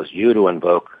allows you to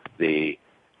invoke the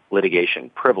litigation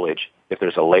privilege if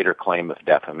there's a later claim of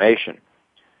defamation.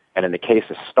 And in the case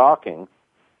of stalking,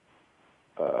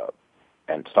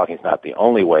 and stalking is not the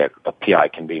only way a PI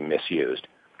can be misused,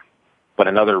 but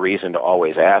another reason to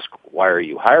always ask, why are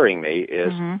you hiring me,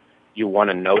 is you want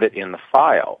to note it in the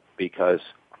file, because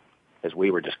as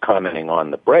we were just commenting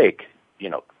on the break,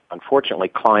 unfortunately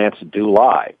clients do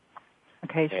lie.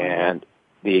 Okay. Sure. And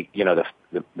the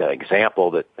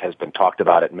example that has been talked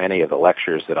about at many of the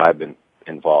lectures that I've been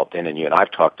involved in, and you and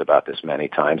I've talked about this many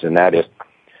times, and that is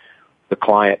the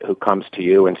client who comes to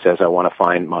you and says, I want to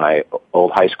find my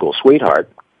old high school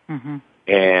sweetheart,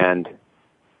 and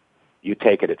you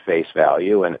take it at face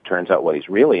value, and it turns out what he's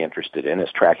really interested in is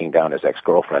tracking down his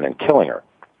ex-girlfriend and killing her.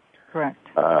 Correct.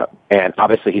 And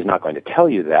obviously he's not going to tell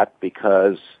you that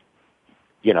because,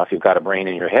 if you've got a brain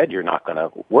in your head, you're not going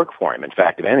to work for him. In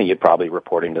fact, if anything, you'd probably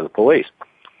report him to the police.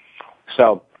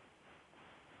 So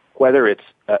whether it's,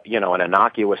 an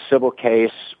innocuous civil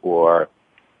case or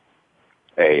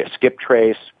a skip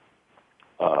trace,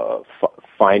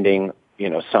 finding,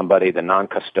 somebody, the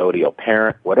non-custodial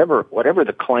parent, whatever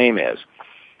the claim is,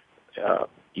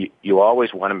 you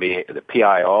always want to be, the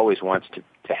PI always wants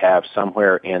to have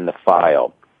somewhere in the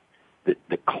file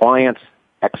the client's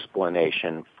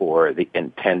explanation for the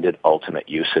intended ultimate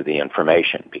use of the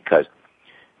information, because,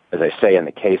 as I say, in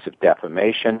the case of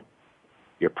defamation,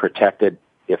 you're protected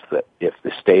if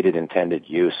the stated intended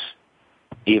use,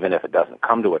 even if it doesn't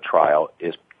come to a trial,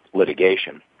 is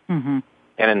litigation. And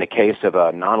in the case of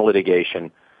a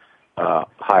non-litigation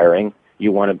hiring,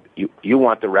 you want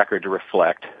the record to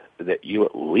reflect that you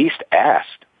at least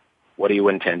asked, what do you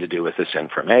intend to do with this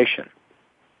information?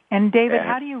 And David,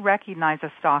 how do you recognize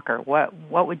a stalker? What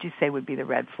would you say would be the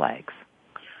red flags?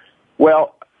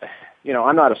 Well,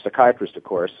 I'm not a psychiatrist, of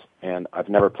course, and I've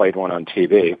never played one on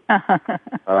TV.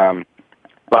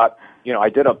 But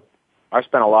I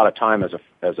spent a lot of time as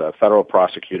a federal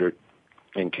prosecutor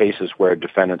in cases where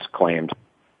defendants claimed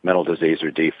mental disease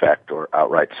or defect or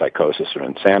outright psychosis or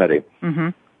insanity.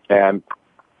 And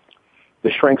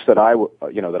the shrinks that I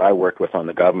worked with on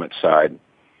the government side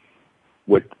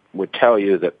would tell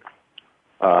you that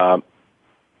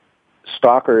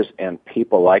stalkers and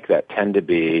people like that tend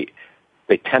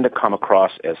to come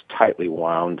across as tightly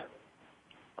wound,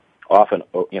 often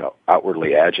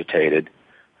outwardly agitated.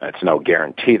 It's no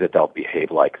guarantee that they'll behave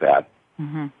like that.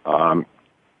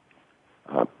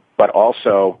 But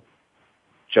also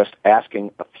just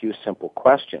asking a few simple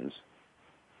questions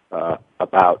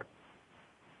about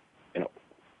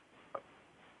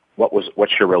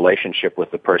what's your relationship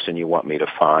with the person you want me to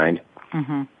find,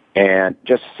 and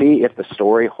just see if the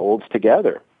story holds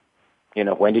together.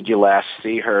 When did you last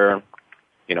see her?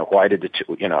 Why did the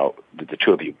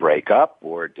two of you break up,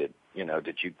 or did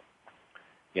you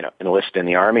enlist in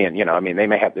the Army? And they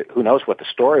may have who knows what the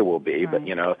story will be, but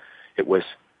it was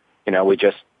we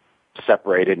just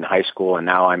separated in high school, and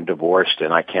now I'm divorced,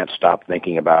 and I can't stop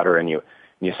thinking about her. And you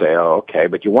say, oh, okay,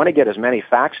 but you want to get as many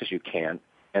facts as you can,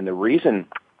 and the reason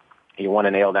you want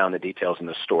to nail down the details in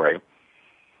the story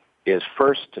is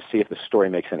first to see if the story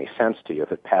makes any sense to you,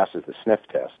 if it passes the sniff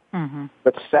test.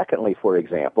 But secondly, for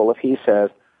example, if he says,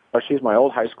 oh, she's my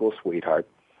old high school sweetheart,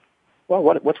 well,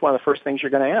 what's one of the first things you're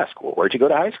going to ask? Well, where'd you go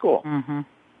to high school?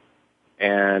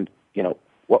 And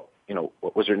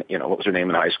what was her name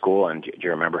in high school, and do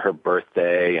you remember her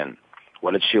birthday, and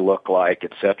what did she look like,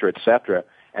 et cetera, et cetera.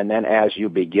 And then as you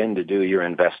begin to do your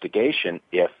investigation,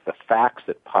 if the facts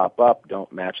that pop up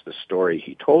don't match the story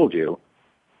he told you,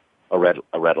 a red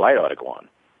light ought to go on.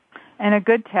 And a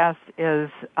good test is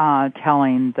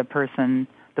telling the person,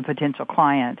 the potential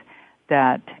client,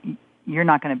 that you're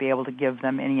not going to be able to give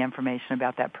them any information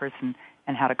about that person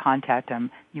and how to contact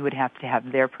them. You would have to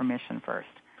have their permission first.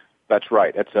 That's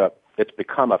right. It's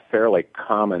become a fairly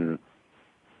common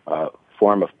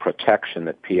form of protection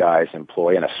that PIs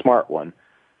employ, and a smart one,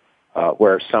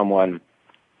 where someone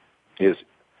is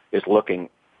looking,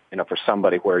 for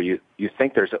somebody where you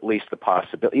think there's at least the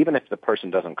possibility, even if the person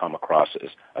doesn't come across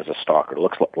as a stalker,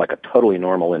 looks like a totally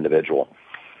normal individual,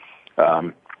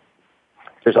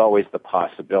 there's always the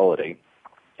possibility.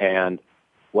 And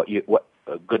what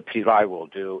a good PI will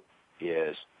do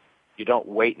is you don't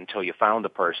wait until you found the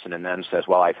person and then says,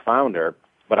 well, I found her.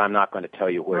 but I'm not going to tell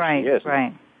you where she is.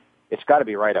 Right. It's got to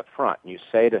be right up front. And you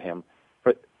say to him,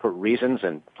 for reasons,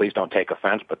 and please don't take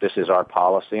offense, but this is our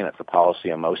policy, and it's the policy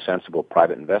of most sensible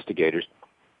private investigators.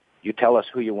 You tell us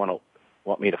who you want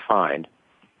me to find,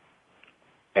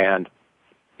 and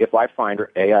if I find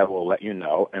her, A, I will let you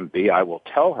know, and B, I will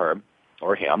tell her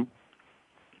or him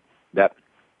that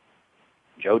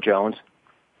Joe Jones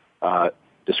has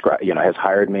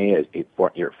hired me as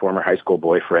your former high school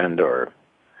boyfriend, or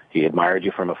he admired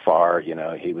you from afar. He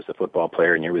was the football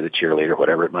player and you were the cheerleader,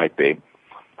 whatever it might be.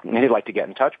 And he'd like to get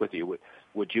in touch with you.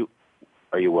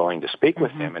 Are you willing to speak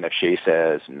with him? And if she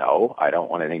says, no, I don't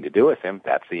want anything to do with him,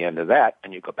 that's the end of that.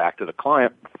 And you go back to the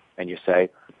client and you say,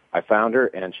 I found her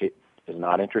and she is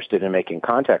not interested in making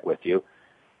contact with you.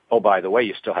 Oh, by the way,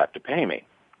 you still have to pay me.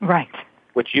 Right.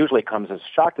 Which usually comes as a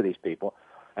shock to these people.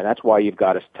 And that's why you've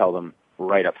got to tell them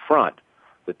right up front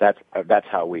that that's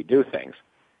how we do things.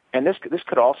 And this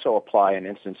could also apply in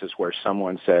instances where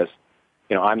someone says,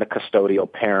 I'm the custodial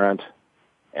parent,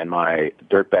 and my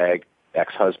dirtbag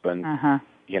ex-husband,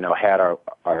 had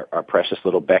our precious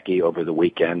little Becky over the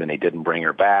weekend, and he didn't bring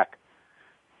her back.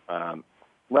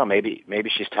 Well, maybe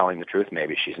she's telling the truth,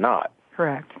 maybe she's not.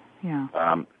 Correct. Yeah.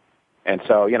 And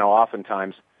so,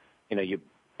 oftentimes,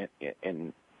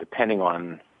 depending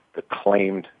on the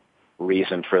claimed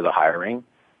reason for the hiring,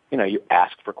 you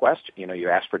ask for questions. You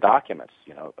ask for documents.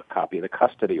 A copy of the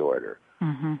custody order,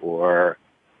 or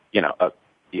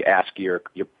you ask your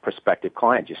prospective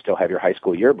client, do you still have your high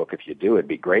school yearbook? If you do, it'd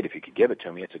be great if you could give it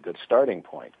to me. It's a good starting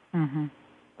point.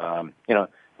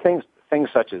 Things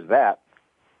such as that.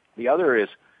 The other is,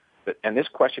 and this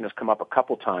question has come up a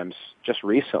couple times just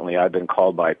recently. I've been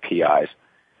called by PIs,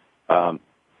 and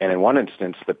in one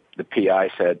instance, the PI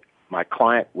said, my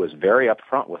client was very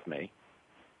upfront with me.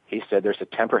 He said there's a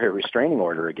temporary restraining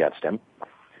order against him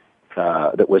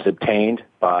that was obtained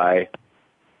by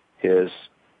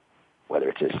whether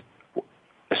it's his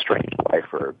estranged wife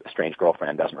or estranged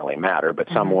girlfriend, doesn't really matter, but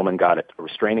some woman got a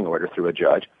restraining order through a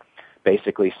judge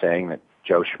basically saying that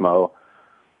Joe Schmo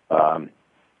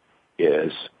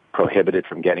is prohibited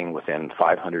from getting within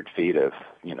 500 feet of,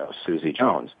 Susie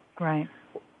Jones. Right.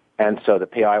 And so the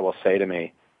PI will say to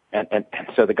me, and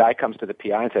so the guy comes to the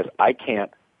PI and says, I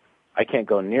can't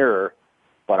go near her,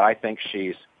 but I think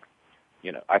she's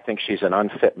an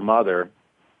unfit mother,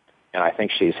 and I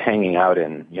think she's hanging out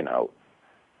in,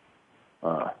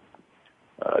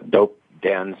 dope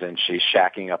dens, and she's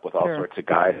shacking up with all sorts of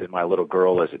guys, and my little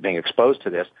girl is being exposed to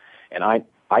this, and I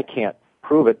can't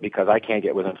prove it because I can't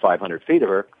get within 500 feet of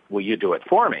her. Will you do it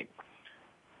for me?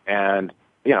 And,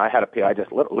 I had a PI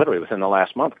just literally within the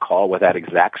last month call with that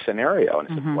exact scenario, and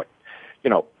said,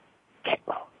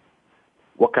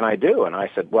 what can I do? And I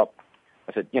said,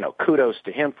 kudos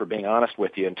to him for being honest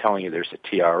with you and telling you there's a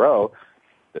TRO.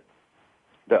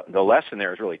 The lesson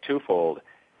there is really twofold.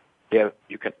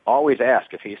 You can always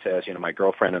ask if he says, my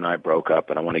girlfriend and I broke up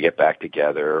and I want to get back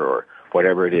together or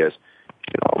whatever it is.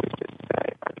 You can always just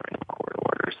say, are there any court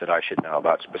orders that I should know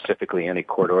about, specifically any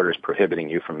court orders prohibiting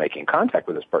you from making contact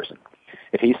with this person?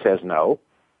 If he says no,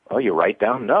 well, you write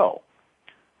down no.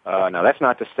 Now, that's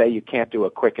not to say you can't do a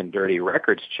quick and dirty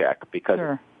records check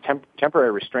because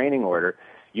temporary restraining order,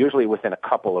 usually within a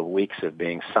couple of weeks of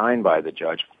being signed by the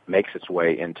judge, makes its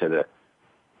way into the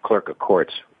clerk of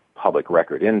court's public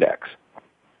record index.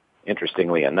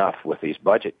 Interestingly enough, with these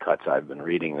budget cuts, I've been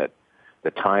reading that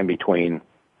the time between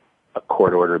a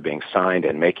court order being signed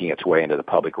and making its way into the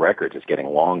public records is getting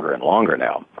longer and longer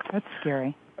now. That's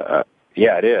scary.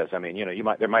 Yeah, it is. I mean,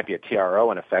 there might be a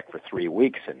TRO in effect for 3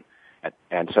 weeks,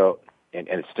 and so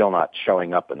it's still not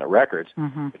showing up in the records.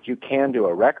 But you can do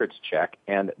a records check,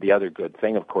 and the other good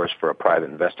thing, of course, for a private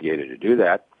investigator to do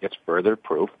that, it's further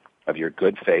proof of your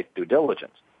good faith due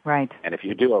diligence. Right. And if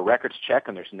you do a records check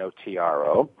and there's no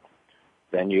TRO,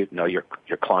 then you know your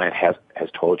client has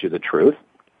told you the truth,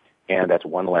 and that's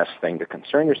one less thing to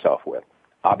concern yourself with.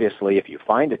 Obviously, if you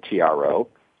find a TRO,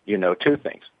 you know two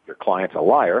things. Your client's a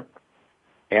liar,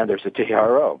 and there's a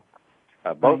TRO,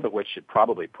 both of which should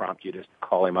probably prompt you to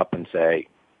call him up and say,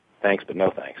 thanks, but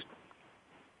no thanks.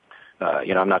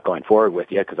 I'm not going forward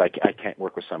with you because I can't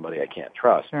work with somebody I can't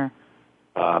trust. Sure.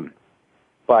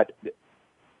 But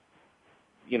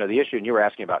the issue, and you were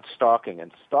asking about stalking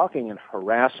and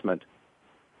harassment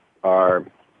are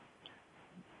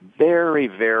very,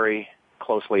 very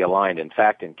closely aligned. In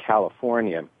fact, in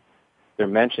California, they're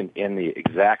mentioned in the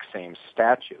exact same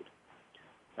statute.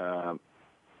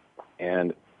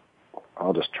 And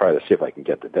I'll just try to see if I can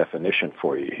get the definition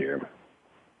for you here.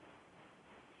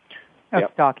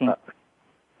 Stalking.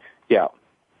 Yeah.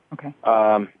 Okay.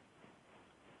 I'll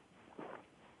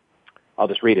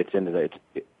just read it.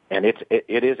 And it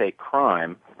is a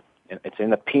crime. It's in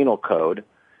the Penal Code,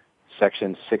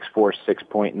 Section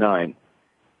 646.9,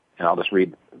 and I'll just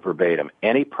read verbatim.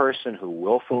 Any person who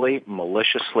willfully,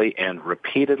 maliciously, and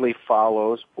repeatedly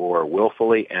follows or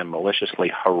willfully and maliciously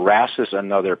harasses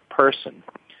another person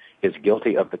is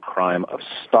guilty of the crime of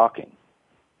stalking.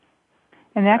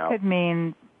 And that could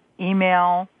mean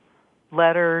email,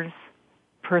 letters,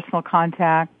 personal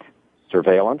contact.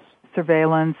 Surveillance.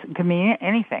 It could mean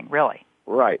anything, really.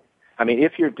 Right. I mean,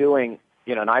 if you're doing,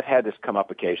 and I've had this come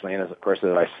up occasionally, and of course,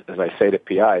 as I say to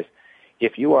PIs,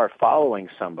 if you are following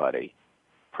somebody,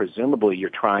 presumably you're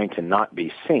trying to not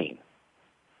be seen.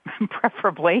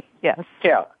 Preferably, yes.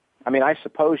 Yeah. I mean, I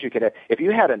suppose you could have, if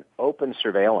you had an open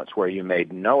surveillance where you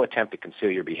made no attempt to conceal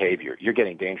your behavior, you're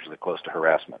getting dangerously close to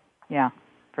harassment. Yeah,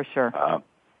 for sure.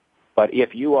 But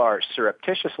if you are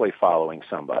surreptitiously following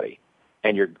somebody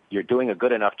and you're doing a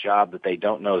good enough job that they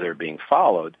don't know they're being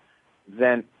followed,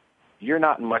 then you're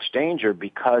not in much danger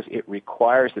because it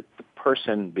requires that the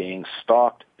person being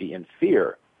stalked be in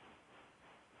fear.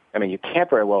 I mean, you can't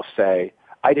very well say,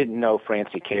 I didn't know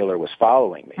Francie Kaler was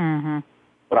following me,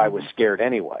 but I was scared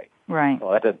anyway. Right.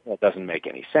 Well, that doesn't make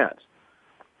any sense.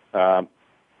 Now,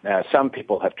 some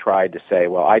people have tried to say,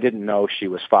 well, I didn't know she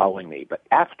was following me, but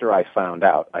after I found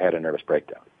out, I had a nervous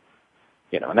breakdown.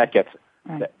 And that gets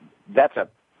that's a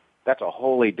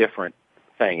wholly different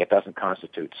thing. It doesn't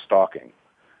constitute stalking.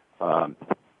 But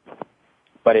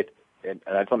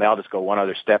I'll just go one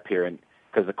other step here, and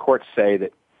because the courts say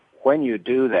that when you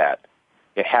do that,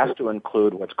 it has to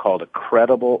include what's called a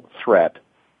credible threat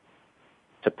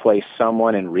to place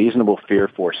someone in reasonable fear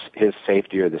for his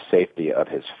safety or the safety of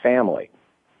his family.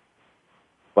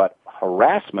 But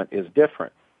harassment is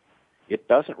different. It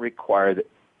doesn't require that.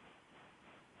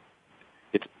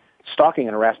 Stalking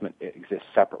and harassment exist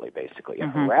separately, basically.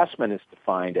 And harassment is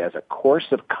defined as a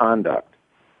course of conduct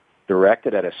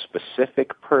directed at a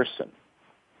specific person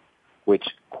which,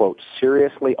 quote,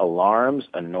 seriously alarms,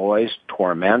 annoys,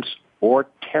 torments, or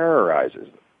terrorizes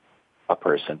a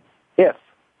person if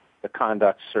the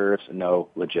conduct serves no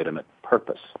legitimate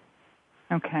purpose.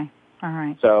 Okay. All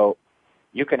right. So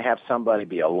you can have somebody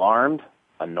be alarmed,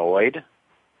 annoyed,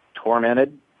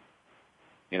 tormented,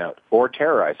 or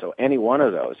terrorized. So any one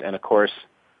of those. And of course,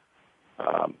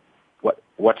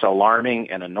 what's alarming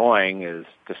and annoying is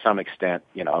to some extent,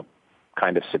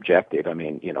 kind of subjective. I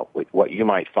mean, what you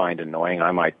might find annoying,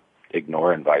 I might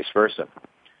ignore, and vice versa.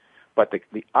 But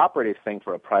the operative thing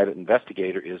for a private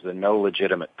investigator is the no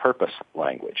legitimate purpose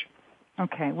language.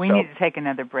 Okay, we need to take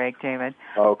another break, David.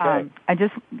 Okay.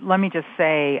 Let me just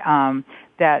say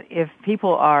that if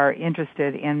people are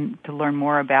interested to learn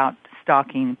more about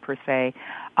stalking per se,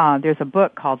 there's a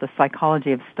book called The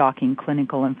Psychology of Stalking,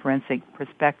 Clinical and Forensic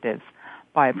Perspectives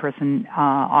by a person,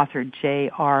 author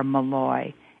J.R.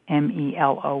 Malloy,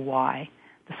 Meloy.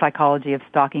 The Psychology of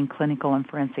Stalking, Clinical and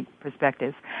Forensic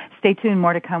Perspectives. Stay tuned,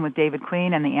 more to come with David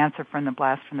Queen and the answer from the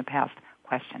Blast from the Past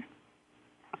question.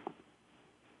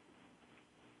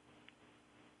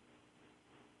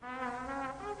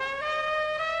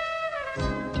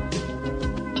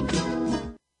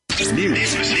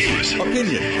 News.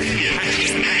 Opinion.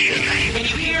 Can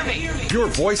you hear me? Your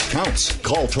voice counts.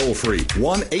 Call toll-free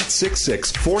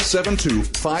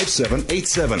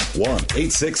 1-866-472-5787.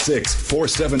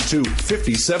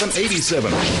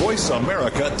 1-866-472-5787.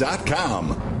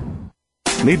 VoiceAmerica.com.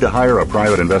 Need to hire a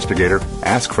private investigator?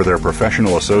 Ask for their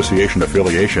professional association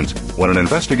affiliations. When an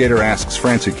investigator asks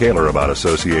Francie Kaler about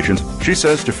associations, she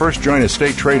says to first join a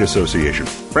state trade association.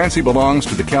 Francie belongs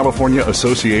to the California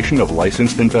Association of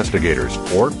Licensed Investigators,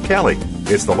 or CALI.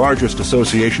 It's the largest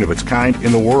association of its kind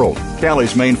in the world.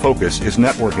 CALI's main focus is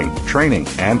networking, training,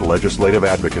 and legislative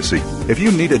advocacy. If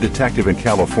you need a detective in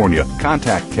California,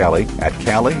 contact CALI at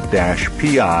cali-pi.org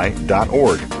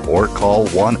or call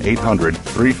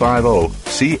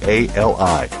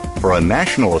 1-800-350-CALI. For a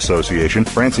national association,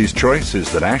 Francie's choice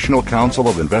is the National Council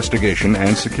of Investigation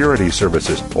and Security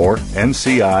Services, or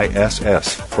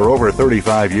NCISS. For over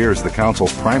 35 years, the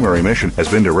Council's primary mission has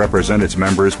been to represent its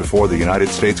members before the United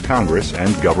States Congress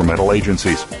and governmental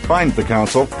agencies. Find the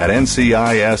Council at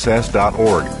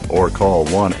nciss.org or call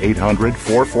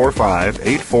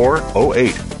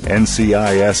 1-800-445-8408.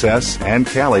 NCISS and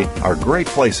CALI are great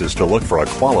places to look for a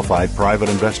qualified private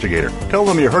investigator. Tell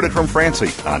them you heard it from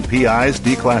Francie on PI's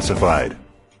Declassified.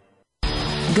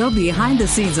 Go behind the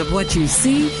scenes of what you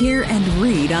see, hear, and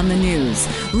read on the news.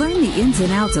 Learn the ins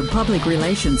and outs of public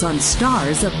relations on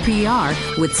Stars of PR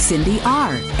with Cindy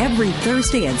R. every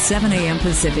Thursday at 7 a.m.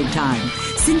 Pacific Time.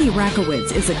 Cindy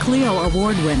Rakowitz is a Clio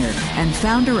Award winner and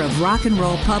founder of Rock and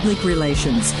Roll Public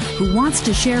Relations, who wants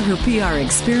to share her PR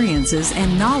experiences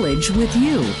and knowledge with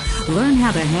you. Learn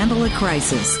how to handle a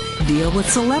crisis, deal with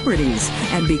celebrities,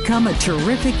 and become a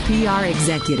terrific PR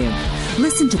executive.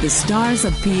 Listen to the Stars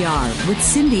of PR with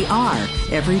Cindy R.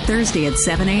 every Thursday at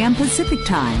 7 a.m. Pacific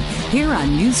Time here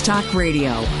on News Talk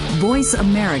Radio,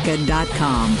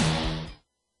 voiceamerica.com.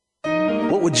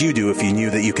 What would you do if you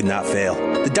knew that you could not fail?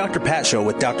 The Dr. Pat Show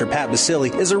with Dr. Pat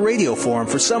Basili is a radio forum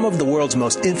for some of the world's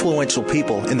most influential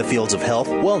people in the fields of health,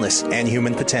 wellness, and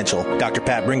human potential. Dr.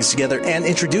 Pat brings together and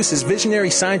introduces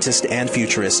visionary scientists and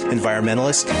futurists,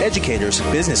 environmentalists, educators,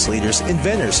 business leaders,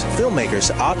 inventors, filmmakers,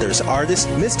 authors, artists,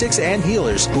 mystics, and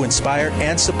healers who inspire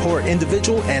and support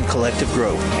individual and collective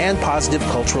growth and positive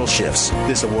cultural shifts.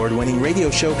 This award-winning radio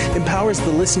show empowers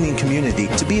the listening community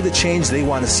to be the change they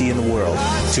want to see in the world.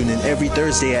 Tune in every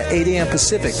Thursday at 8 a.m.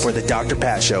 Pacific for the Dr.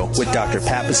 Pat Show with Dr.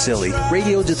 Pat Basili.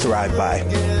 Radio to thrive by.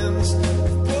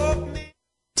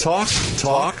 Talk,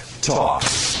 talk, talk.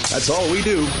 That's all we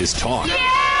do is talk.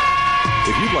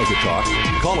 If you'd like to talk,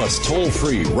 call us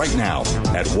toll-free right now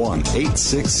at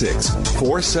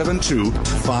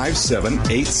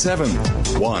 1-866-472-5787.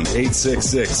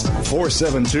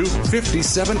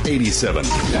 1-866-472-5787.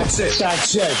 That's it.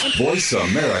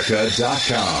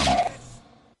 VoiceAmerica.com.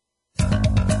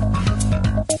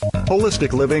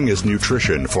 Holistic living is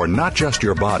nutrition for not just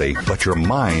your body, but your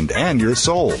mind and your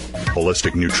soul.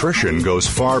 Holistic nutrition goes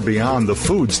far beyond the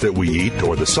foods that we eat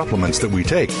or the supplements that we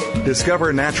take.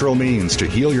 Discover natural means to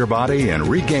heal your body and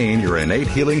regain your innate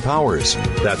healing powers.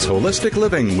 That's Holistic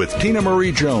Living with Tina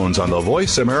Marie Jones on the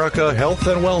Voice America Health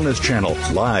and Wellness Channel,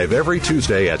 live every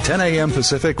Tuesday at 10 a.m.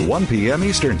 Pacific, 1 p.m.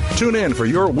 Eastern. Tune in for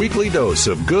your weekly dose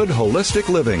of good holistic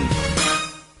living.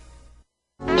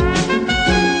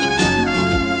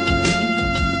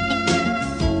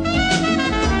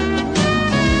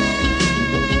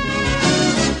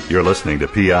 You're listening to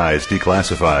PIs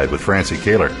Declassified with Francie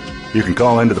Kaler. You can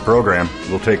call into the program.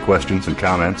 We'll take questions and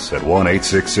comments at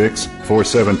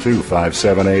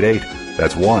 1-866-472-5788.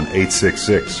 That's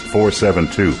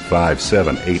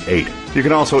 1-866-472-5788. You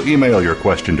can also email your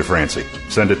question to Francie.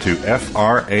 Send it to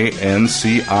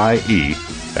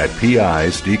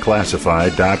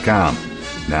francie@pisdeclassified.com.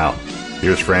 Now,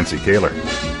 here's Francie Kaler.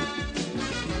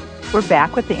 We're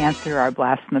back with the answer to our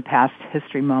Blast from the Past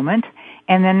history moment.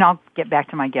 And then I'll get back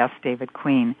to my guest, David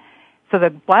Queen. So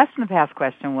the Blast from the Past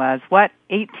question was, what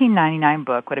 1899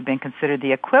 book would have been considered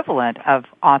the equivalent of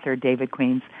author David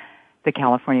Queen's The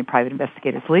California Private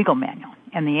Investigator's Legal Manual?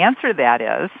 And the answer to that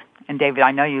is, and David,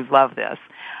 I know you love this,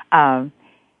 in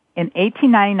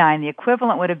 1899, the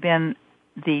equivalent would have been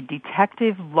the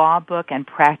Detective Law Book and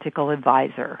Practical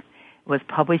Advisor. It was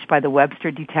published by the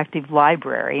Webster Detective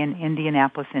Library in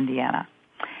Indianapolis, Indiana.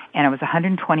 And it was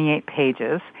 128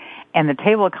 pages. And the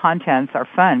table of contents are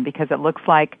fun because it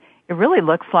really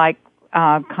looks like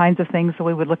kinds of things that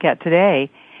we would look at today.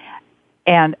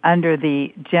 And under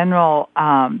the general,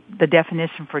 the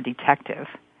definition for detective,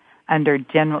 under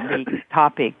general, the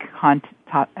topic,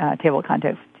 table of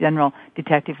contents, general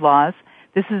detective laws,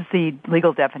 this is the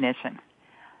legal definition.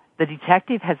 The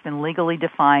detective has been legally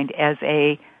defined as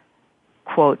a,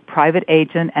 quote, private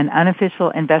agent and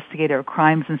unofficial investigator of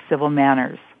crimes and civil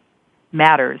matters.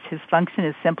 His function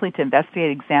is simply to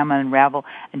investigate, examine, unravel,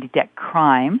 and detect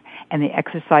crime, and the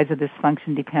exercise of this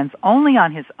function depends only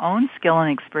on his own skill and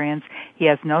experience. He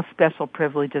has no special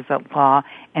privileges at law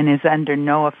and is under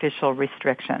no official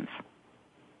restrictions.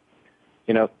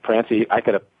 You know, Francie, I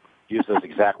could have used those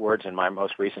exact words in my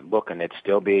most recent book, and it'd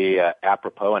still be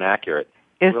apropos and accurate.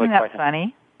 Isn't really that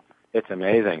funny? It's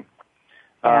amazing.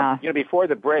 Yeah. Before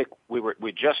the break,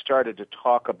 we just started to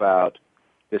talk about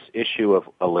this issue of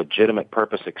a legitimate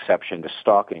purpose exception to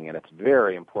stalking, and it's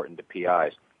very important to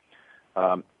PIs.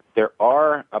 There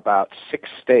are about 6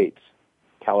 states,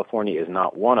 California is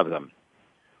not one of them,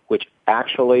 which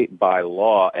actually by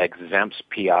law exempts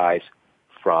PIs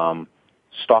from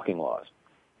stalking laws.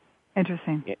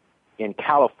 Interesting. In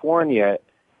California,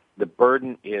 the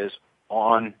burden is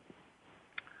on,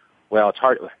 well, it's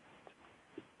hard.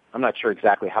 I'm not sure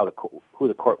exactly who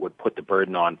the court would put the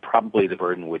burden on. Probably the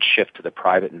burden would shift to the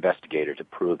private investigator to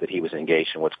prove that he was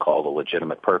engaged in what's called a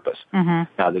legitimate purpose. Mm-hmm.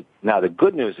 Now the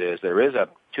good news is there is a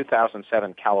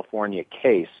 2007 California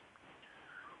case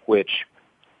which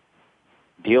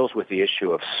deals with the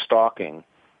issue of stalking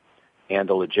and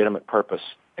the legitimate purpose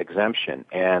exemption,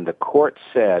 and the court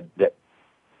said that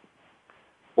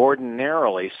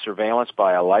ordinarily, surveillance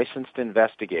by a licensed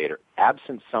investigator,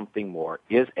 absent something more,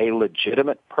 is a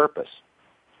legitimate purpose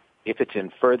if it's in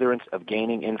furtherance of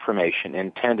gaining information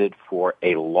intended for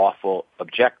a lawful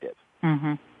objective.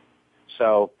 Mm-hmm.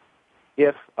 So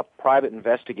if a private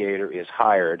investigator is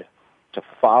hired to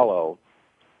follow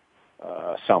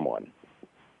someone,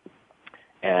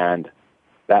 and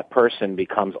that person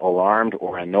becomes alarmed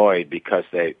or annoyed because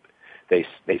they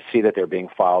see that they're being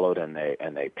followed, and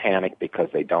they panic because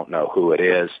they don't know who it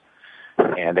is,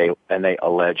 and they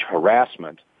allege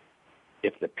harassment.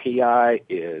 If the PI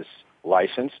is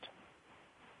licensed,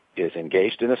 is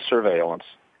engaged in a surveillance,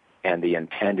 and the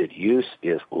intended use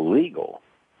is legal,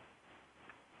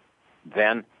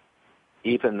 then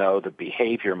even though the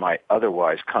behavior might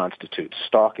otherwise constitute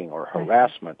stalking or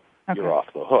harassment, you're off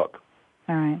the hook.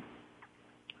 All right.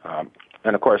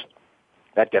 And of course,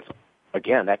 that gets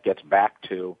back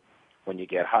to when you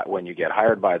get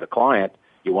hired by the client,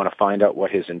 you want to find out what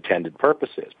his intended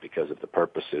purpose is, because if the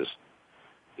purpose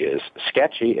is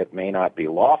sketchy, it may not be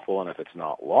lawful, and if it's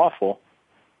not lawful,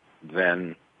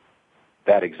 then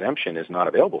that exemption is not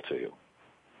available to you.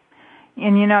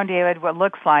 And you know, David, what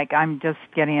looks like, I'm just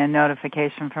getting a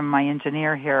notification from my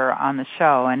engineer here on the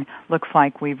show, and looks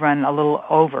like we've run a little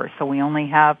over, so we only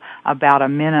have about a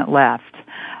minute left.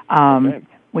 Okay.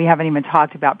 We haven't even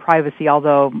talked about privacy,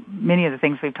 although many of the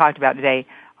things we've talked about today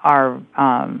are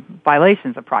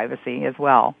violations of privacy as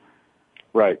well.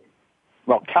 Right.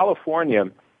 Well,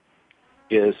 California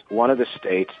is one of the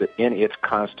states that in its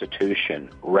constitution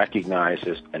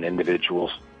recognizes an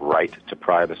individual's right to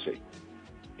privacy.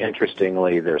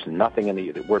 Interestingly, there's nothing in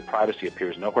the word privacy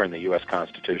appears nowhere in the U.S.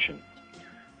 Constitution,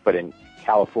 but in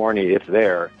California it's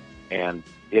there, and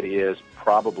it is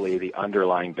probably the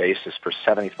underlying basis for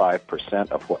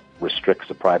 75% of what restricts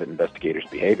a private investigator's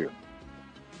behavior.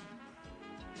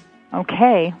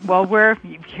 Okay, well,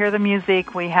 you hear the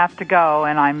music, we have to go,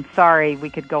 and I'm sorry, we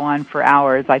could go on for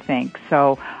hours, I think.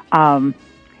 So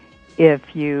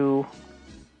if you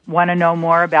want to know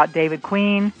more about David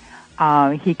Queen,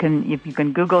 if you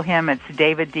can Google him, it's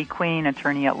David D. Queen,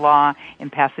 attorney at law in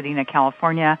Pasadena,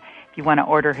 California. If you want to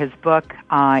order his book,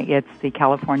 it's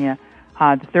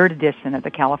the third edition of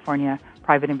the California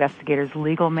Private Investigator's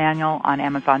Legal Manual on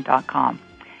Amazon.com.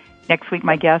 Next week,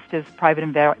 my guest is private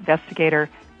investigator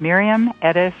Miriam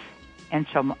Edis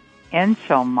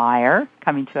Enschelmeyer,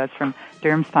 coming to us from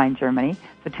Darmstadt, Germany.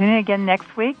 So tune in again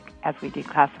next week as we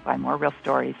declassify more real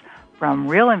stories from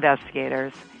real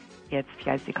investigators. It's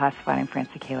PI's Declassified. I'm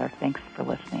Francie Kaler. Thanks for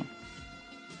listening.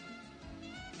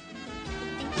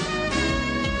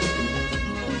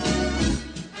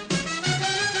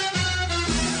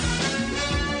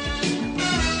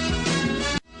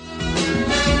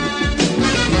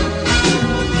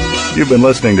 You've been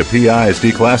listening to PI's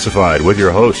Declassified with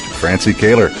your host, Francie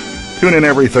Kaler. Tune in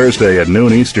every Thursday at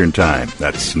noon Eastern Time.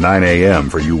 That's 9 a.m.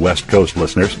 for you West Coast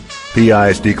listeners.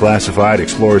 PI's Declassified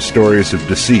explores stories of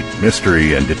deceit,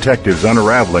 mystery, and detectives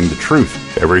unraveling the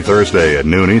truth. Every Thursday at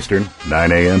noon Eastern,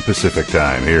 9 a.m. Pacific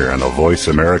Time, here on the Voice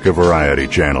America Variety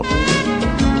Channel.